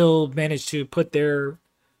 I still managed to put their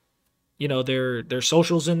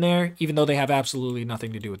socials in there, even though they have absolutely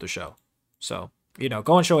nothing to do with the show. So,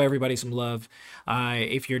 go and show everybody some love.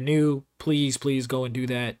 If you're new, please go and do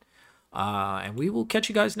that. And we will catch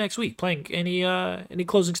you guys next week. Plank, any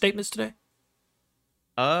closing statements today?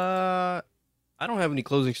 I don't have any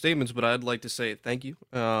closing statements, but I'd like to say thank you.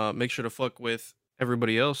 Make sure to fuck with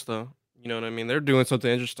everybody else, though. You know what I mean? They're doing something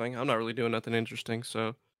interesting. I'm not really doing nothing interesting,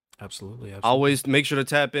 so absolutely. Always make sure to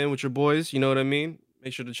tap in with your boys. You know what I mean?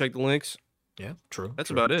 Make sure to check the links. Yeah, true. That's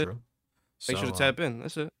about it. Make sure to tap in.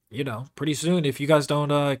 That's it. Pretty soon, if you guys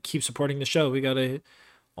don't keep supporting the show, we got a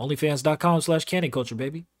onlyfans.com/candyculture,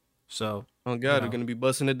 baby. So. Oh God, we're gonna be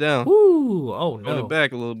busting it down. Ooh, oh no. Going it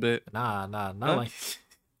back a little bit. Nah, not like.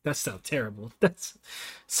 That sounds terrible. That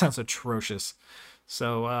sounds atrocious.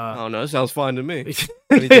 So, oh no, that sounds fine to me.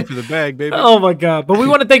 Anything for the bag, baby. Oh my God. But we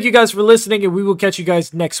want to thank you guys for listening, and we will catch you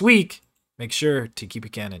guys next week. Make sure to keep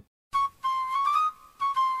it canon.